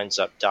he winds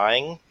up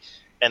dying.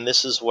 And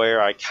this is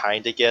where I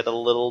kind of get a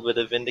little bit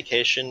of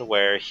indication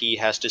where he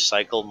has to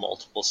cycle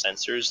multiple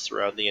sensors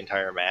throughout the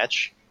entire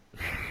match.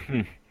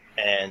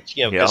 And,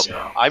 because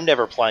I'm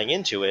never playing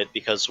into it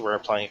because we're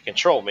playing a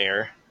control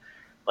mirror.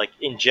 Like,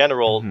 in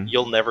general,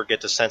 you'll never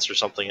get to censor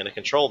something in a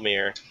control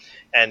mirror.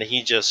 And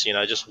he just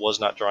was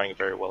not drawing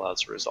very well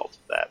as a result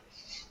of that.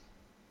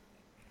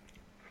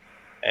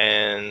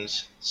 And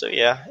so,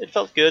 yeah, it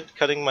felt good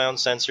cutting my own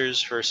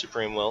sensors for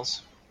Supreme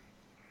Wills.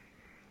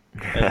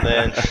 And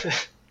then...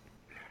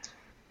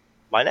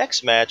 my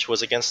next match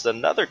was against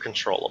another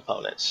control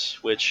opponent,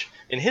 which,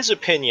 in his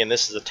opinion,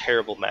 this is a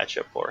terrible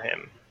matchup for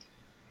him.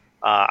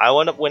 I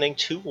wound up winning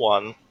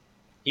 2-1.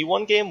 He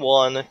won game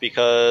 1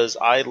 because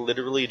I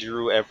literally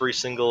drew every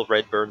single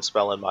red burn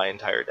spell in my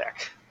entire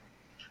deck.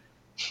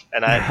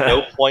 And at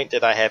no point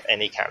did I have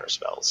any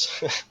counterspells.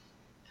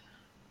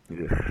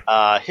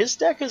 His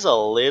deck is a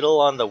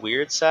little on the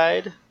weird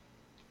side.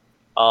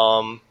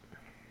 The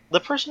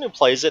person who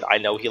plays it, I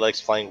know he likes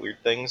playing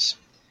weird things.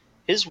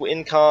 His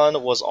win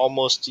con was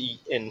almost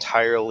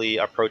entirely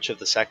Approach of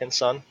the Second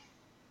Sun.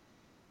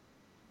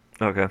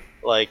 Okay.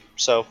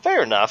 So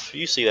fair enough.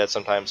 You see that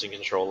sometimes in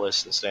control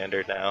lists and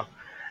standard now.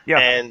 Yeah.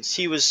 And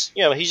he was,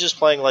 he's just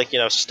playing like,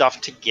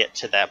 stuff to get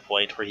to that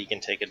point where he can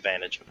take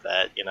advantage of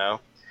that.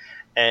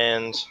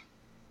 And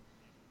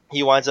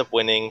he winds up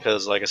winning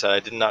because, like I said, I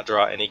did not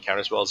draw any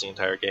counterspells the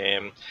entire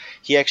game.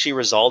 He actually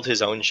resolved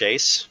his own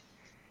Jace,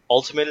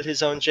 ultimated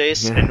his own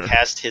Jace, and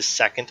cast his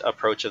second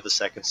approach of the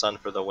Second Sun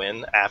for the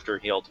win after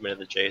he ultimated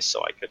the Jace,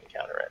 so I couldn't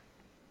counter it.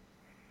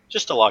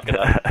 Just to lock it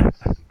up.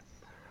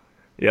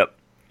 Yep.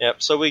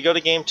 Yep, so we go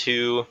to game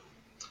 2,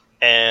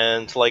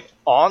 and like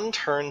on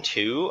turn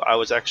 2, I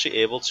was actually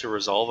able to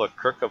resolve a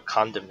Crook of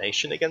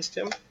Condemnation against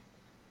him.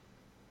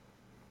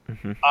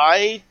 Mm-hmm.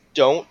 I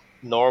don't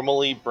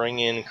normally bring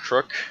in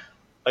Crook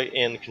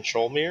in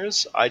control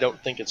mirrors. I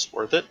don't think it's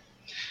worth it.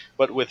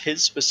 But with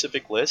his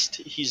specific list,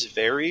 he's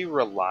very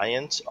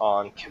reliant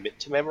on commit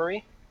to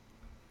memory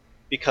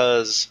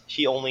because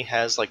he only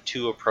has like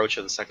 2 approach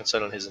of the Second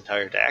Sun on his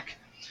entire deck.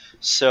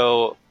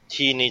 So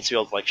he needs to be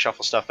able to like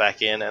shuffle stuff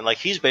back in, and like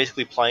he's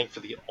basically playing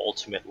for the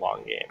ultimate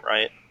long game,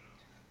 right?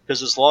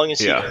 Because as long as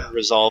he can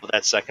resolve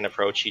that second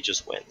approach, he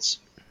just wins.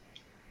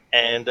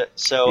 And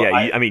so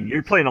I mean,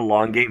 you're playing a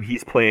long game.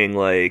 He's playing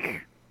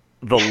like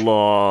the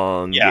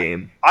long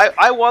game.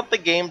 I want the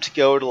game to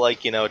go to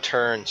like,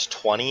 turns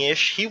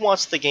 20-ish. He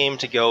wants the game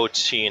to go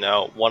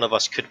to, one of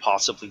us could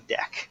possibly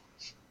deck.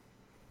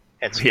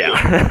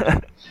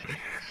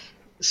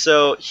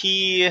 So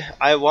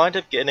I wind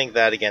up getting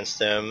that against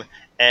him,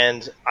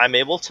 and I'm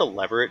able to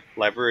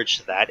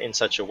leverage that in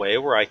such a way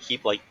where I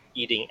keep like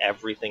eating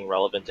everything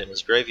relevant in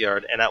his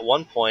graveyard. And at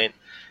one point,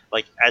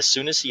 like as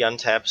soon as he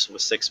untaps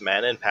with 6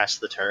 mana and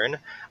past the turn,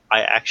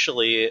 I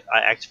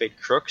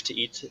activate Crook to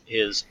eat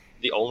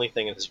the only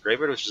thing in his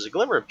graveyard, which is a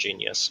Glimmer of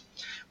Genius,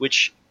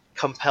 which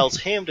compels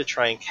him to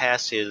try and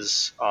cast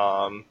his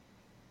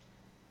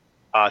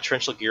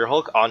Torrential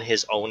Gearhulk on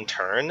his own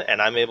turn,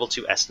 and I'm able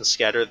to Essence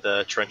Scatter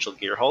the Torrential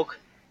Gearhulk,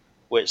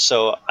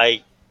 so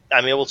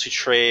I'm able to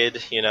trade,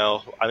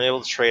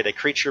 a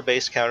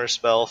creature-based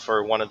counterspell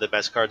for one of the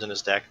best cards in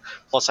his deck,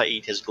 plus I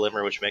eat his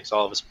Glimmer, which makes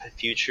all of his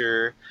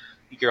future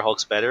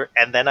Gearhulks better,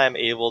 and then I'm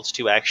able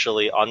to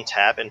actually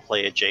untap and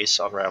play a Jace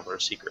on Raveler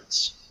of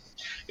Secrets.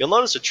 You'll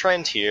notice a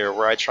trend here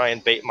where I try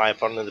and bait my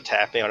opponent into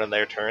tapping on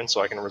their turn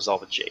so I can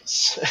resolve a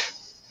Jace.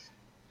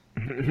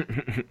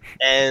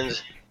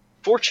 And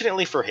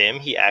fortunately for him,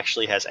 he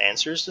actually has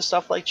answers to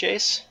stuff like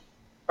Jace.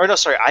 Or no,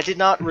 sorry, I did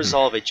not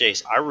resolve a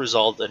Jace. I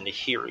resolved a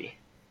Nahiri.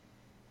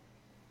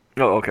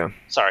 Oh, okay.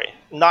 Sorry,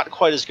 not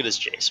quite as good as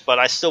Jace, but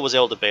I still was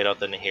able to bait out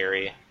the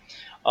Nahiri.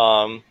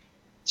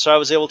 So I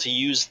was able to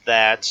use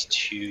that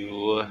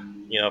to,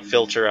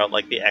 filter out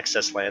like the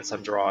excess lands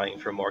I'm drawing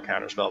for more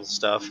counterspells and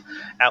stuff.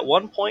 At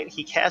one point,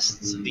 he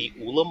casts the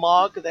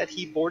Ulamog that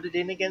he boarded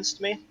in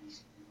against me,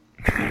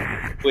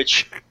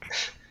 which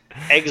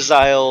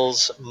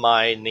exiles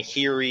my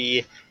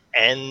Nahiri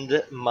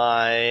and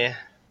my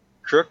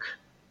Crook.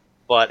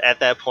 But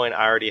at that point,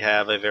 I already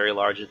have a very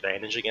large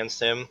advantage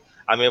against him.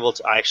 I'm able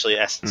to actually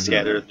Essence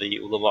Scatter the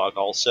Ulamog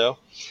also.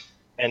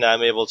 And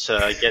I'm able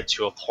to get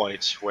to a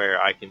point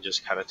where I can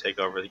just kind of take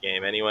over the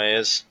game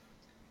anyways.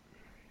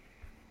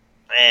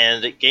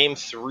 And game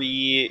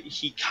 3,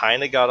 he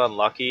kind of got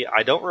unlucky.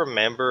 I don't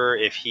remember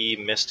if he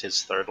missed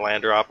his 3rd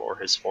land drop or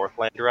his 4th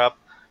land drop,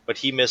 but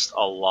he missed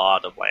a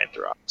lot of land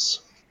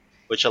drops,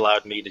 which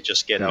allowed me to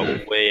just get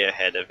out way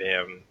ahead of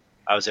him.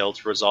 I was able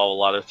to resolve a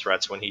lot of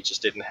threats when he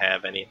just didn't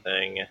have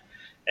anything.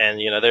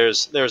 And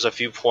there's a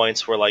few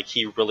points where like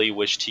he really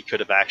wished he could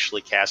have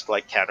actually cast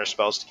like counter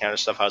spells to counter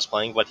stuff I was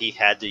playing, but he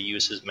had to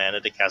use his mana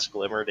to cast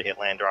Glimmer to hit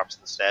land drops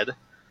instead.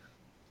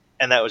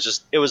 And that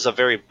was it was a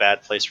very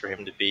bad place for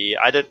him to be.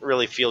 I didn't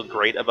really feel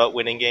great about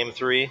winning game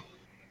 3,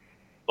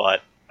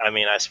 but I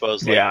mean, I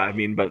suppose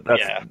like, but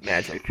that's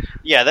Magic.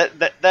 Yeah,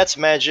 that's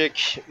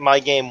Magic. My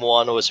game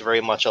 1 was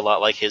very much a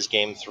lot like his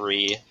game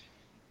 3,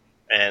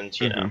 and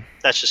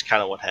that's just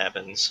kind of what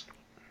happens.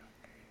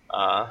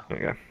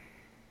 Okay.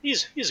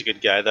 He's a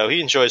good guy, though.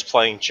 He enjoys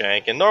playing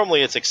jank, and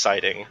normally it's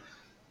exciting,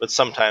 but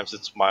sometimes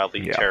it's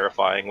mildly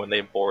terrifying when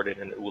they board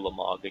in an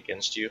Ulamog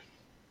against you.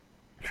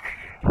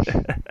 We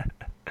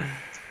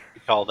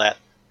call that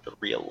the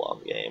real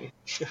long game.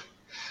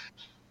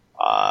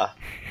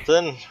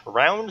 Then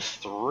round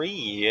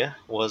 3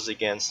 was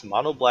against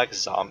Mono Black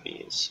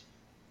Zombies,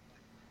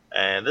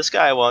 and this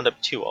guy wound up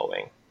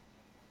 2-0ing.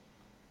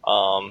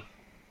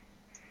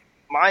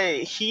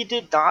 He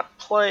did not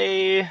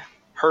play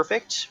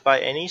perfect by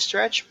any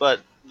stretch, but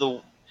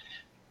the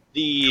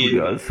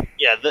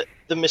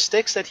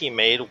mistakes that he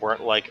made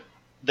weren't like,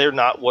 they're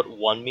not what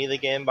won me the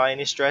game by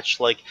any stretch.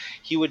 Like,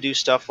 he would do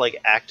stuff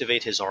like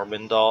activate his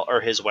Ormondal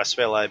or his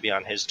Westphal Abbey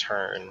on his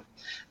turn,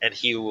 and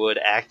he would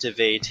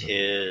activate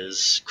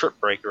his Crypt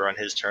Breaker on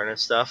his turn and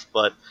stuff,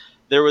 but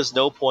there was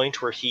no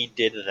point where he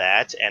did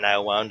that and I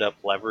wound up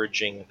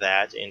leveraging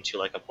that into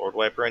like a board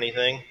wipe or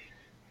anything.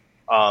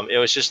 It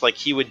was just like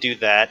he would do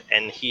that,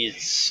 and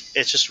it's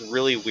just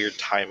really weird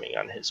timing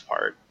on his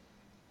part.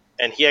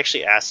 And he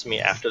actually asked me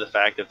after the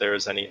fact if there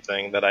was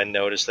anything that I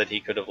noticed that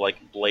he could have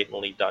like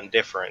blatantly done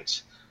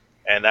different,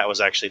 and that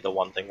was actually the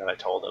one thing that I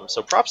told him.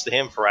 So props to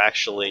him for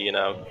actually,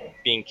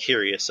 being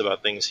curious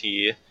about things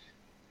he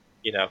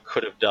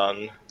could have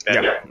done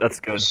better. Yeah, that's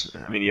good.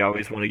 I mean, you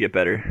always want to get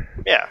better.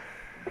 Yeah.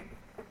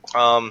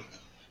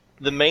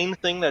 The main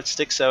thing that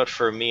sticks out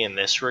for me in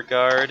this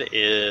regard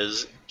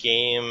is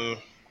game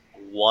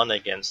one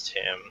against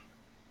him.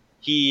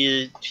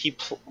 He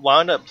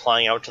wound up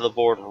flying out to the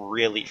board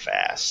really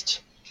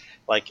fast,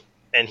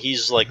 and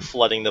he's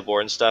flooding the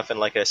board and stuff. And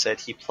like I said,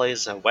 he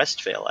plays a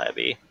Westvale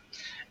Abbey,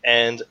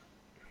 and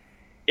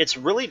it's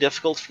really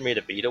difficult for me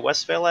to beat a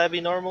Westvale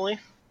Abbey normally.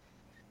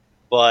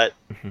 But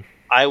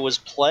I was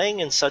playing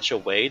in such a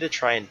way to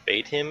try and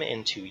bait him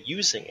into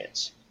using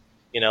it.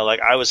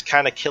 I was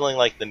kind of killing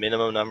the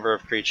minimum number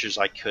of creatures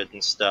I could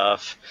and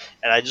stuff,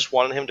 and I just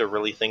wanted him to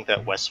really think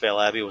that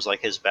Westvale Abbey was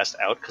his best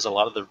out, because a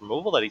lot of the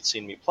removal that he'd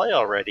seen me play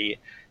already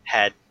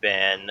had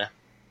been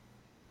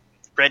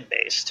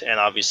red-based, and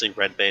obviously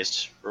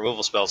red-based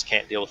removal spells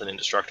can't deal with an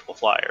indestructible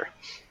flyer.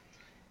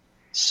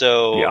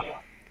 So Yeah.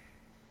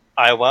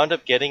 I wound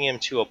up getting him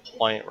to a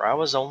point where I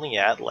was only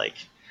at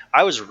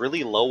I was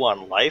really low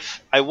on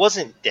life. I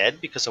wasn't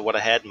dead because of what I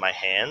had in my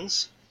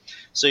hands.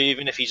 So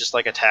even if he just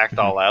attacked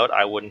all out,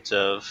 I wouldn't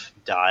have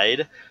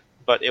died.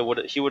 But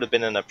he would have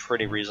been in a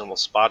pretty reasonable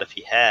spot if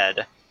he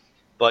had.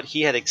 But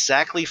he had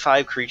exactly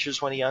 5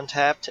 creatures when he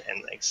untapped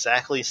and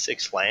exactly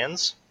 6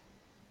 lands.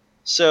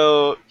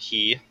 So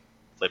he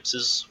flips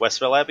his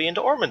Westvale Abbey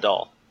into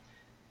Ormondal.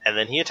 And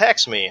then he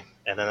attacks me.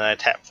 And then I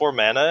tap 4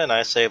 mana and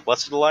I say,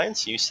 Blessed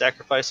Alliance, you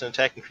sacrifice an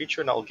attacking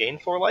creature and I'll gain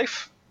 4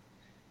 life.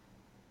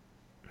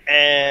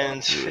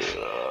 And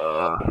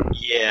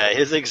yeah,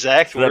 his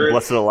exact So that words.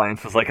 Blessed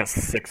Alliance was a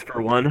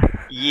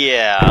 6-for-1.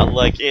 Yeah,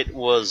 it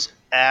was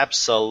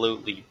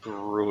absolutely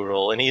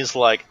brutal. And he's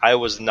like, I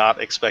was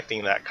not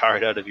expecting that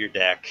card out of your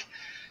deck.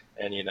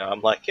 And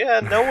I'm like,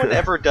 yeah, no one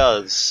ever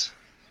does.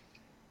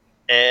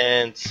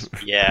 And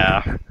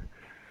yeah,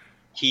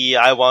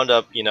 I wound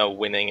up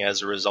winning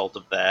as a result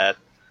of that.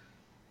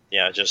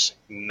 Yeah, just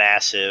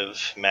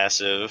massive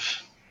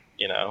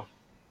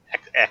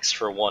X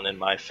for 1 in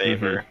my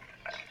favor.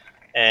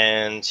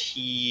 And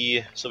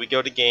so we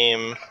go to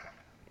game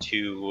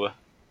 2,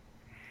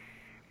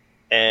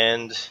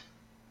 and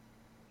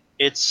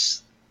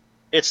it's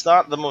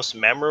not the most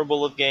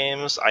memorable of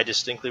games. I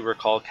distinctly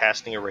recall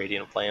casting a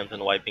Radiant Flames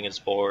and wiping his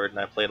board,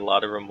 and I played a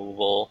lot of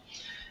removal,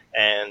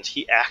 and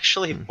he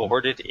actually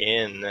boarded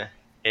in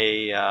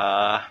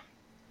a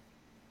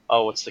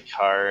what's the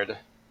card?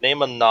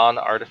 Name a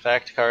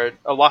non-artifact card.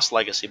 Lost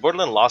Legacy.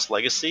 Borderland Lost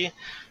Legacy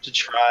to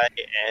try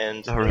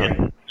and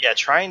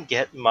try and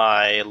get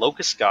my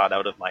Locust God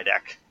out of my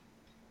deck.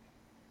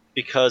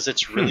 Because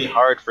it's really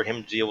hard for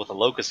him to deal with a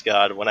Locust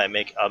God when I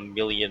make a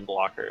million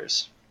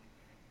blockers.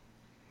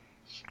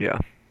 Yeah.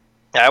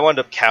 I wound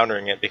up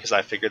countering it because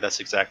I figured that's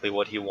exactly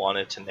what he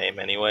wanted to name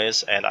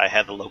anyways, and I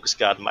had the Locust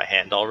God in my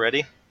hand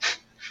already.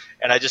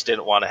 And I just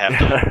didn't want to have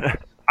to...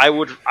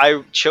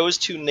 I chose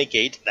to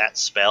negate that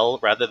spell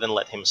rather than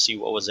let him see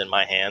what was in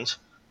my hand.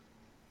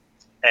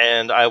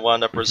 And I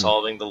wound up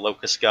resolving the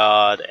Locust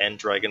God and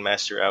Dragon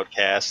Master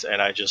Outcast, and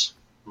I just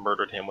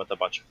murdered him with a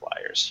bunch of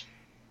flyers.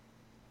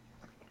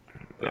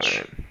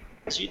 Which,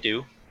 as you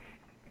do.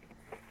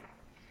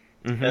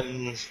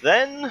 And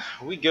then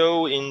we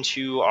go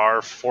into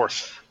our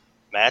 4th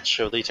match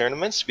of the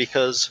tournaments,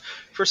 because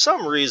for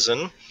some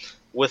reason,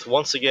 with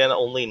once again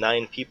only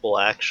 9 people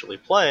actually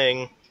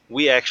playing,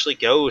 we actually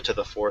go to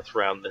the 4th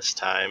round this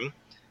time,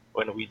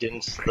 when we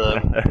didn't the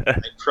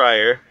night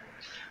prior.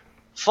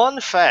 Fun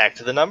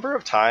fact, the number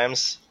of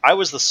times I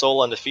was the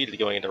sole undefeated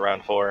going into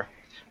round 4.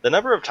 The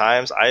number of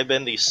times I've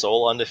been the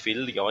sole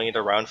undefeated going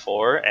into round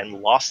 4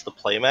 and lost the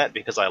playmat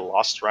because I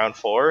lost round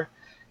 4,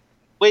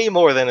 way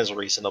more than is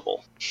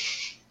reasonable.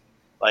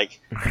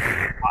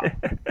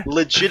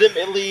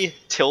 Legitimately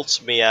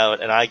tilts me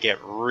out, and I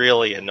get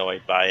really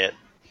annoyed by it.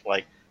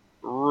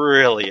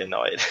 Really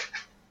annoyed.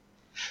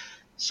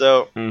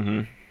 So,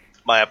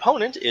 my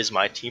opponent is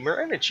my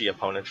Teamer Energy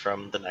opponent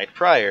from the night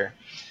prior.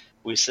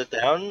 We sit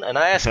down, and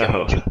I ask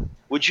him,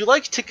 would you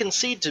like to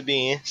concede to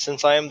me,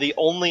 since I am the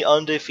only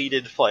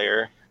undefeated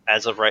player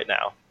as of right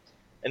now?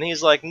 And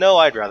he's like, no,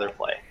 I'd rather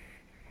play.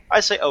 I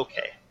say,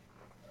 okay.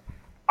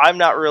 I'm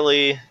not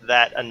really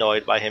that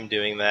annoyed by him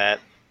doing that.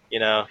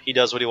 He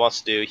does what he wants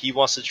to do. He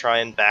wants to try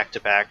and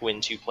back-to-back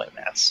win 2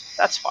 playmats.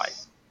 That's fine.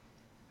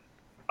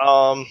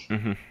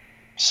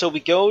 So we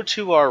go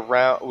to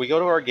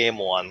our game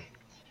 1,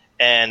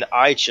 and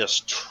I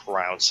just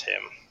trounce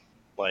him.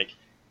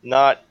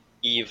 Not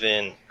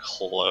even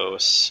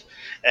close.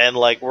 And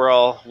we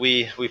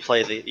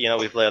play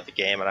we play out the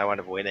game, and I wind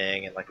up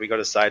winning, and we go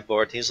to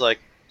sideboard, and he's like,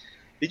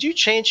 did you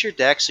change your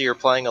deck so you're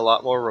playing a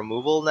lot more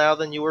removal now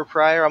than you were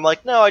prior? I'm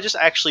like, no, I just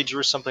actually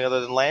drew something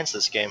other than lands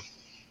this game.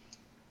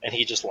 And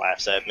he just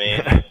laughs at me.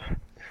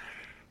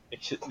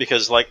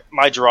 Because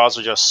my draws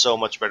are just so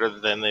much better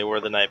than they were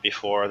the night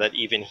before that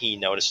even he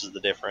notices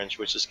the difference,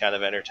 which is kind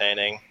of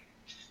entertaining.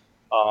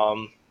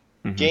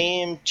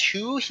 Game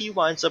 2, he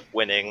winds up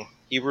winning.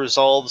 He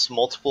resolves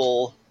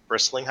multiple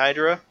Bristling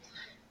Hydra,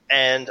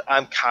 and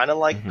I'm kind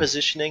of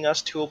positioning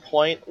us to a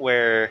point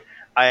where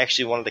I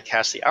actually wanted to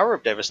cast the Hour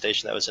of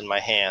Devastation that was in my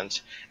hand,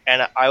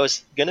 and I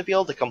was going to be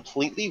able to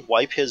completely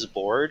wipe his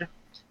board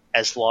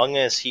as long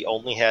as he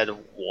only had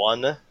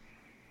one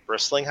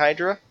Bristling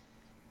Hydra.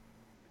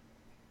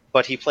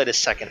 But he played a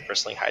second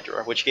Bristling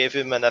Hydra, which gave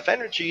him enough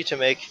energy to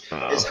make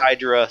his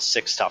Hydra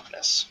 6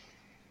 toughness,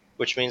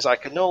 which means I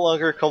could no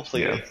longer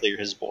completely clear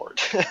his board.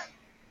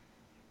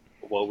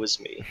 Woe is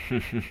me.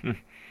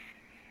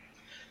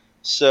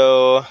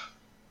 So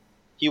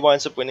he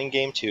winds up winning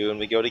game 2, and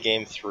we go to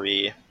game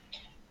 3.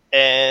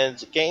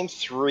 And game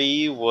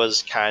 3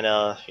 was kind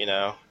of,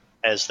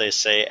 as they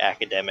say,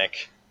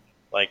 academic.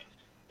 Like,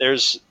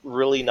 there's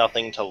really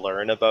nothing to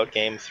learn about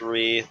game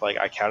 3. Like,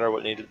 I countered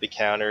what needed to be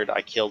countered,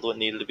 I killed what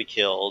needed to be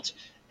killed,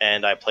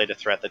 and I played a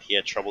threat that he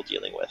had trouble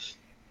dealing with.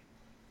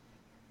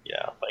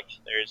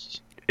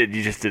 There's...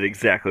 You just did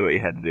exactly what you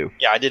had to do.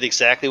 Yeah, I did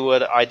exactly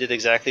what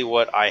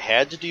I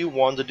had to do,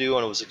 wanted to do,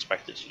 and was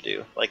expected to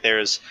do. Like,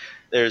 there's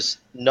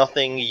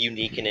nothing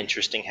unique and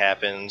interesting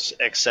happens,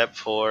 except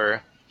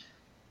for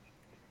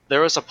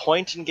there was a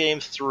point in game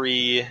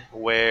 3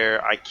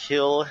 where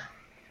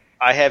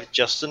I have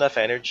just enough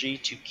energy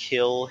to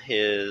kill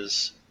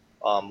his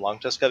Long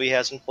Tusk Cub he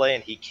has in play,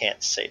 and he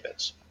can't save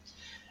it.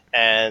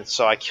 And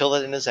so I kill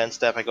it in his end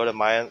step, I go to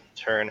my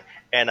turn,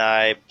 and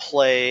I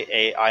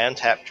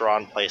untap, draw,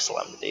 and play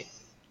Solemnity.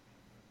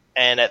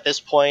 And at this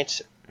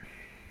point,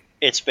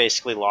 it's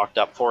basically locked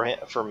up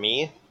for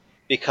me,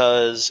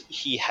 because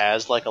he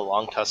has like a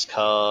Long Tusk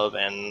Cub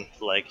and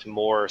like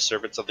more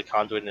Servants of the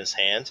Conduit in his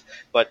hand.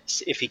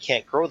 But if he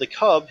can't grow the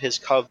cub, his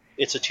cub,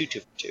 it's a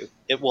 2/2/2.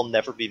 It will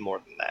never be more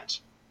than that.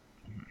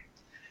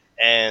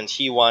 And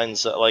he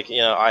winds I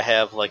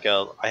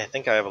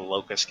think I have a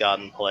Locust God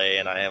in play,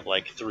 and I have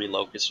like 3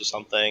 Locusts or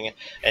something.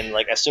 And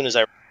like as soon as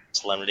I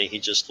Solemnity, he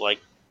just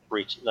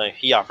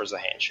he offers a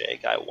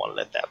handshake. I won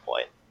it at that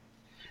point,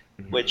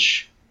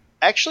 which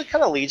actually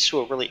kind of leads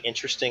to a really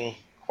interesting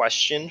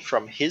question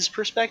from his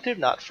perspective,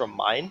 not from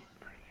mine.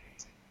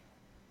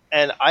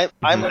 And I'm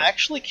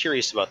actually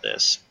curious about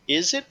this.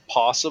 Is it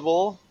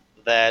possible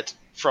that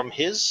from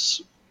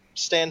his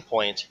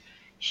standpoint,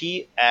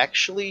 he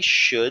actually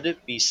should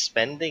be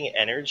spending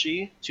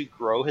energy to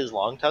grow his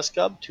Long Tusk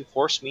Cub to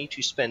force me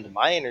to spend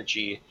my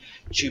energy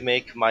to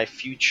make my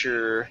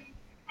future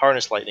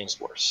Harness Lightnings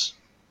worse?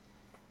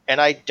 And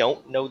I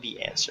don't know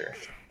the answer.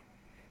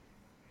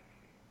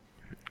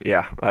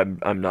 Yeah,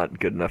 I'm not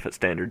good enough at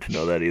Standard to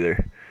know that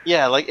either.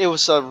 Yeah, like it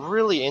was a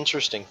really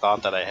interesting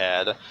thought that I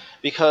had,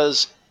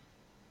 because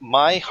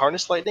my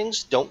Harness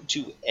Lightnings don't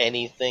do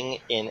anything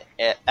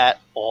at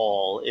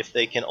all if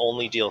they can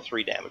only deal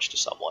 3 damage to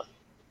someone.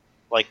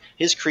 Like,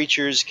 his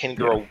creatures can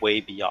grow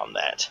way beyond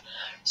that.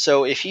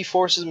 So if he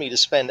forces me to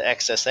spend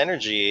excess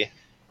energy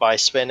by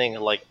spending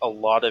like a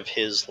lot of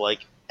his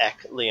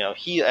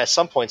he at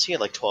some points he had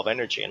like 12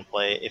 energy in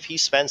play. If he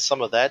spends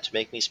some of that to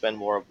make me spend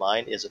more of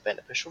mine, is it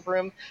beneficial for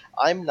him?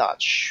 I'm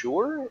not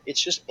sure. It's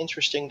just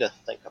interesting to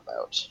think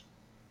about.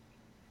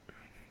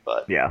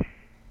 But yeah.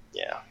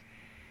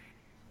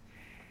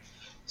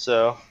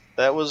 So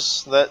that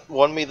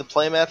won me the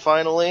playmat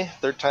finally.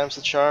 3rd time's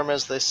the charm,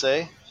 as they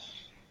say.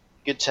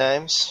 Good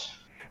times.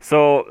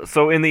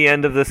 So in the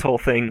end of this whole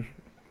thing,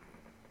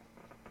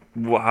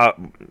 what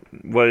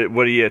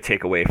do you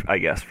take away, I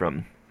guess,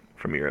 from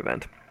your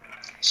event?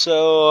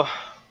 So,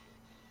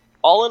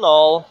 all in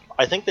all,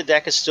 I think the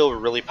deck is still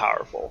really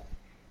powerful.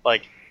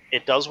 Like,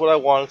 it does what I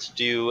want it to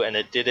do, and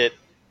it did it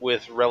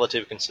with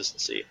relative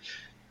consistency.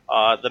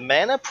 The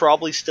mana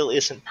probably still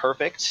isn't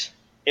perfect.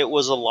 It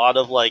was a lot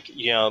of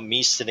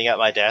me sitting at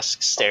my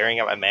desk, staring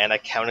at my mana,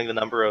 counting the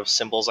number of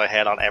symbols I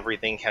had on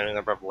everything, counting the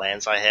number of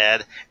lands I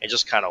had, and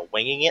just kind of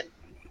winging it.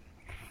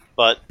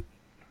 But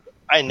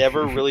I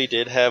never really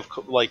did have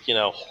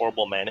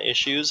horrible mana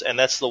issues, and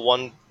that's the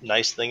one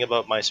nice thing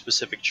about my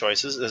specific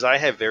choices is I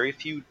have very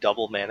few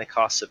double mana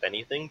costs of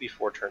anything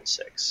before turn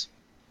 6.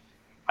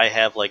 I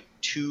have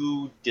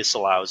 2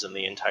 disallows in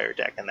the entire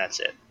deck, and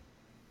that's it.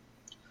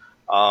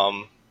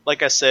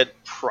 Like I said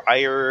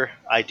prior,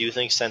 I do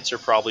think Censor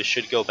probably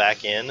should go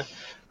back in,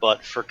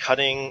 but for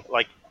cutting,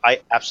 I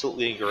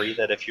absolutely agree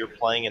that if you're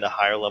playing in a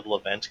higher level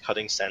event,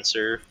 cutting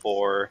Censor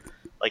for,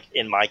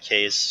 in my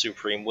case,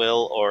 Supreme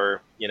Will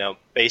or,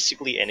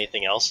 basically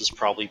anything else is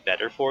probably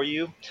better for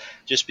you,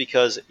 just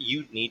because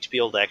you need to be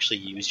able to actually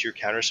use your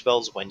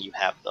counterspells when you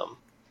have them.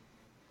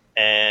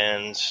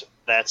 And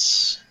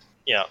that's,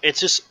 it's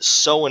just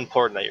so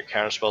important that your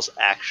counterspells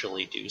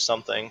actually do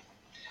something.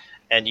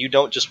 And you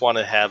don't just want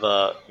to have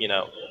a,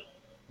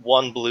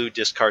 1 blue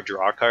discard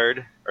draw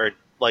card, or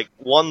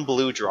 1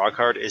 blue draw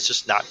card is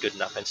just not good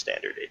enough in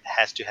Standard. It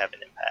has to have an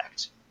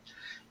impact.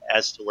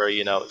 As to where,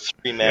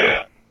 3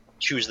 mana,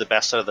 choose the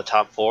best out of the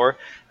top 4.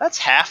 That's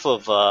half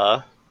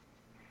of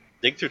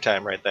Dig Through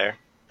Time right there.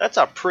 That's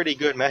a pretty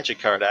good Magic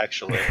card,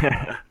 actually.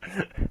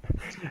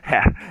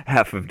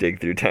 half of Dig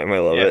Through Time, I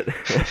love it.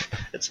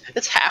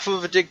 It's half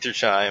of a Dig Through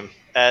Time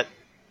at,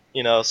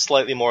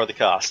 slightly more of the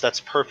cost. That's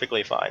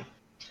perfectly fine.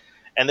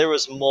 And there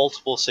was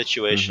multiple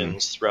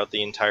situations throughout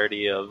the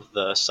entirety of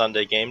the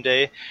Sunday game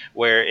day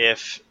where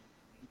if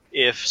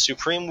if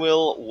Supreme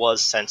Will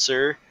was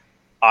censor,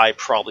 I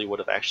probably would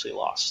have actually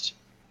lost.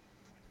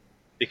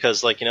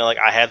 Because, like,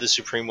 I have the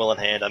Supreme Will in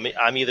hand.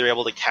 I'm either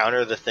able to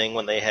counter the thing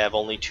when they have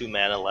only 2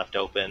 mana left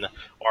open,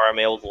 or I'm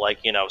able to, like,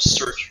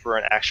 search for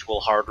an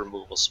actual hard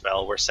removal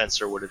spell where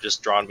Censor would have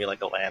just drawn me,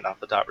 like, a land off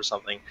the top or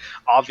something.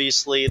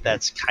 Obviously,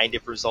 that's kind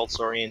of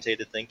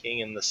results-orientated thinking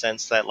in the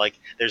sense that, like,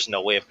 there's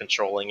no way of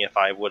controlling if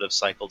I would have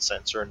cycled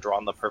Censor and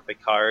drawn the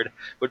perfect card.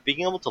 But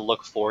being able to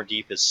look 4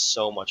 deep is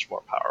so much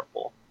more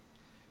powerful.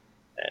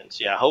 And,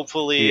 yeah,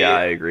 hopefully... Yeah,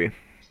 I agree.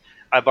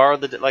 I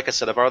borrowed I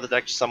borrowed the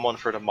deck to someone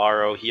for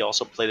tomorrow. He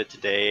also played it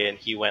today, and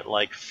he went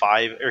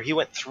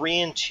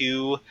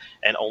 3-2,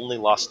 and only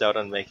lost out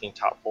on making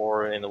top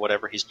 4 in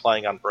whatever he's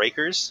playing on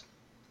Breakers.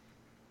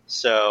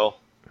 So,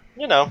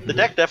 the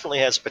deck definitely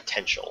has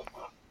potential,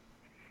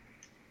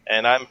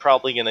 and I'm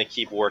probably gonna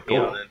keep working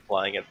on it and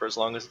playing it for as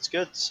long as it's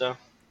good. So,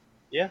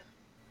 yeah.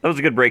 That was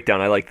a good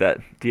breakdown. I like that.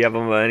 Do you have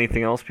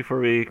anything else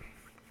before we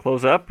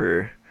close up,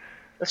 or?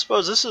 I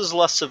suppose this is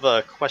less of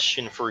a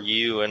question for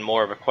you and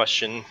more of a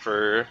question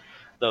for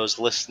those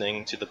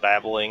listening to the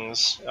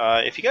babblings.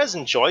 If you guys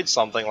enjoyed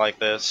something like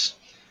this,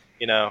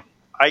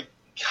 I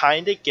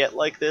kind of get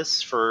like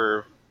this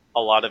for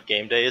a lot of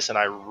game days, and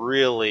I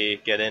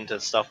really get into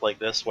stuff like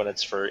this when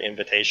it's for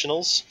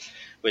invitationals,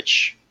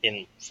 which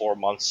in 4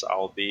 months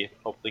I'll be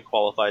hopefully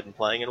qualified and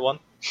playing in one.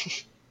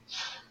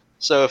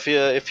 So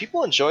if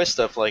people enjoy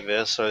stuff like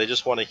this, or they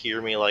just want to hear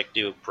me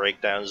do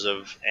breakdowns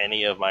of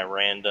any of my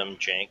random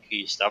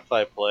janky stuff that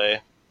I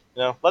play,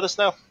 let us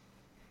know.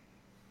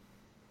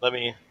 Let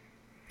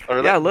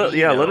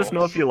us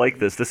know if you like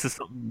this. This is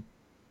something.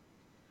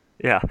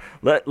 Yeah,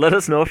 let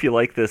us know if you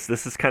like this.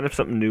 This is kind of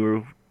something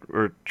new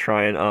we're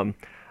trying.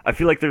 I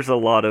feel like there's a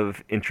lot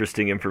of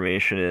interesting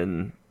information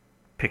in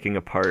picking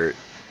apart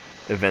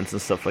events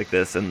and stuff like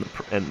this, and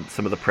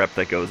some of the prep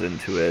that goes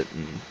into it,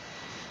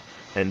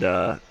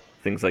 and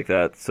things like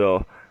that.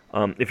 So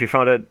if you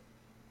found it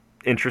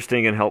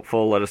interesting and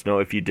helpful, let us know.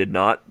 If you did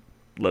not,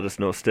 let us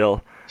know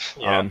still.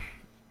 Yeah.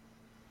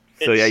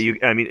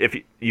 If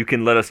you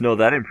can let us know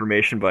that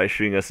information by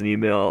shooting us an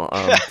email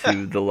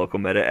to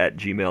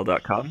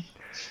thelocalmeta@gmail.com,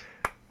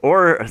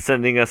 or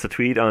sending us a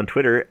tweet on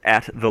Twitter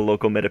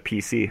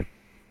 @thelocalmetapc.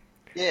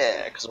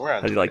 Yeah, because we're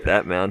on. How do you like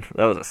that, man?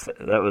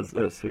 That was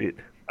sweet.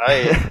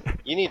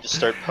 You need to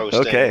start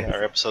posting Okay.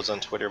 our episodes on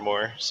Twitter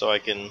more, so I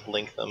can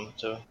link them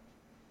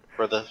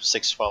for the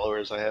 6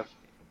 followers I have.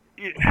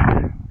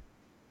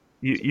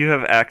 You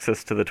have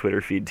access to the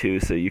Twitter feed too,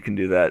 so you can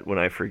do that when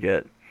I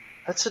forget.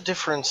 That's a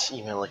different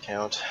email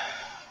account,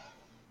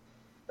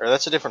 or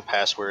that's a different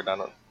password.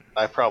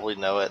 I probably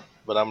know it,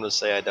 but I'm gonna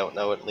say I don't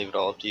know it and leave it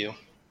all up to you.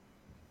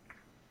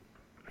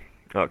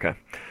 Okay.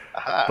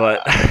 Aha.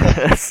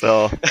 But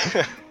so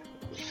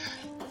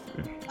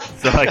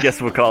I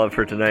guess we'll call it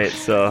for tonight.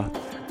 So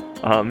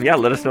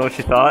let us know what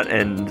you thought,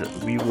 and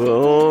we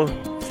will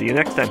see you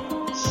next time.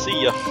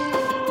 See ya.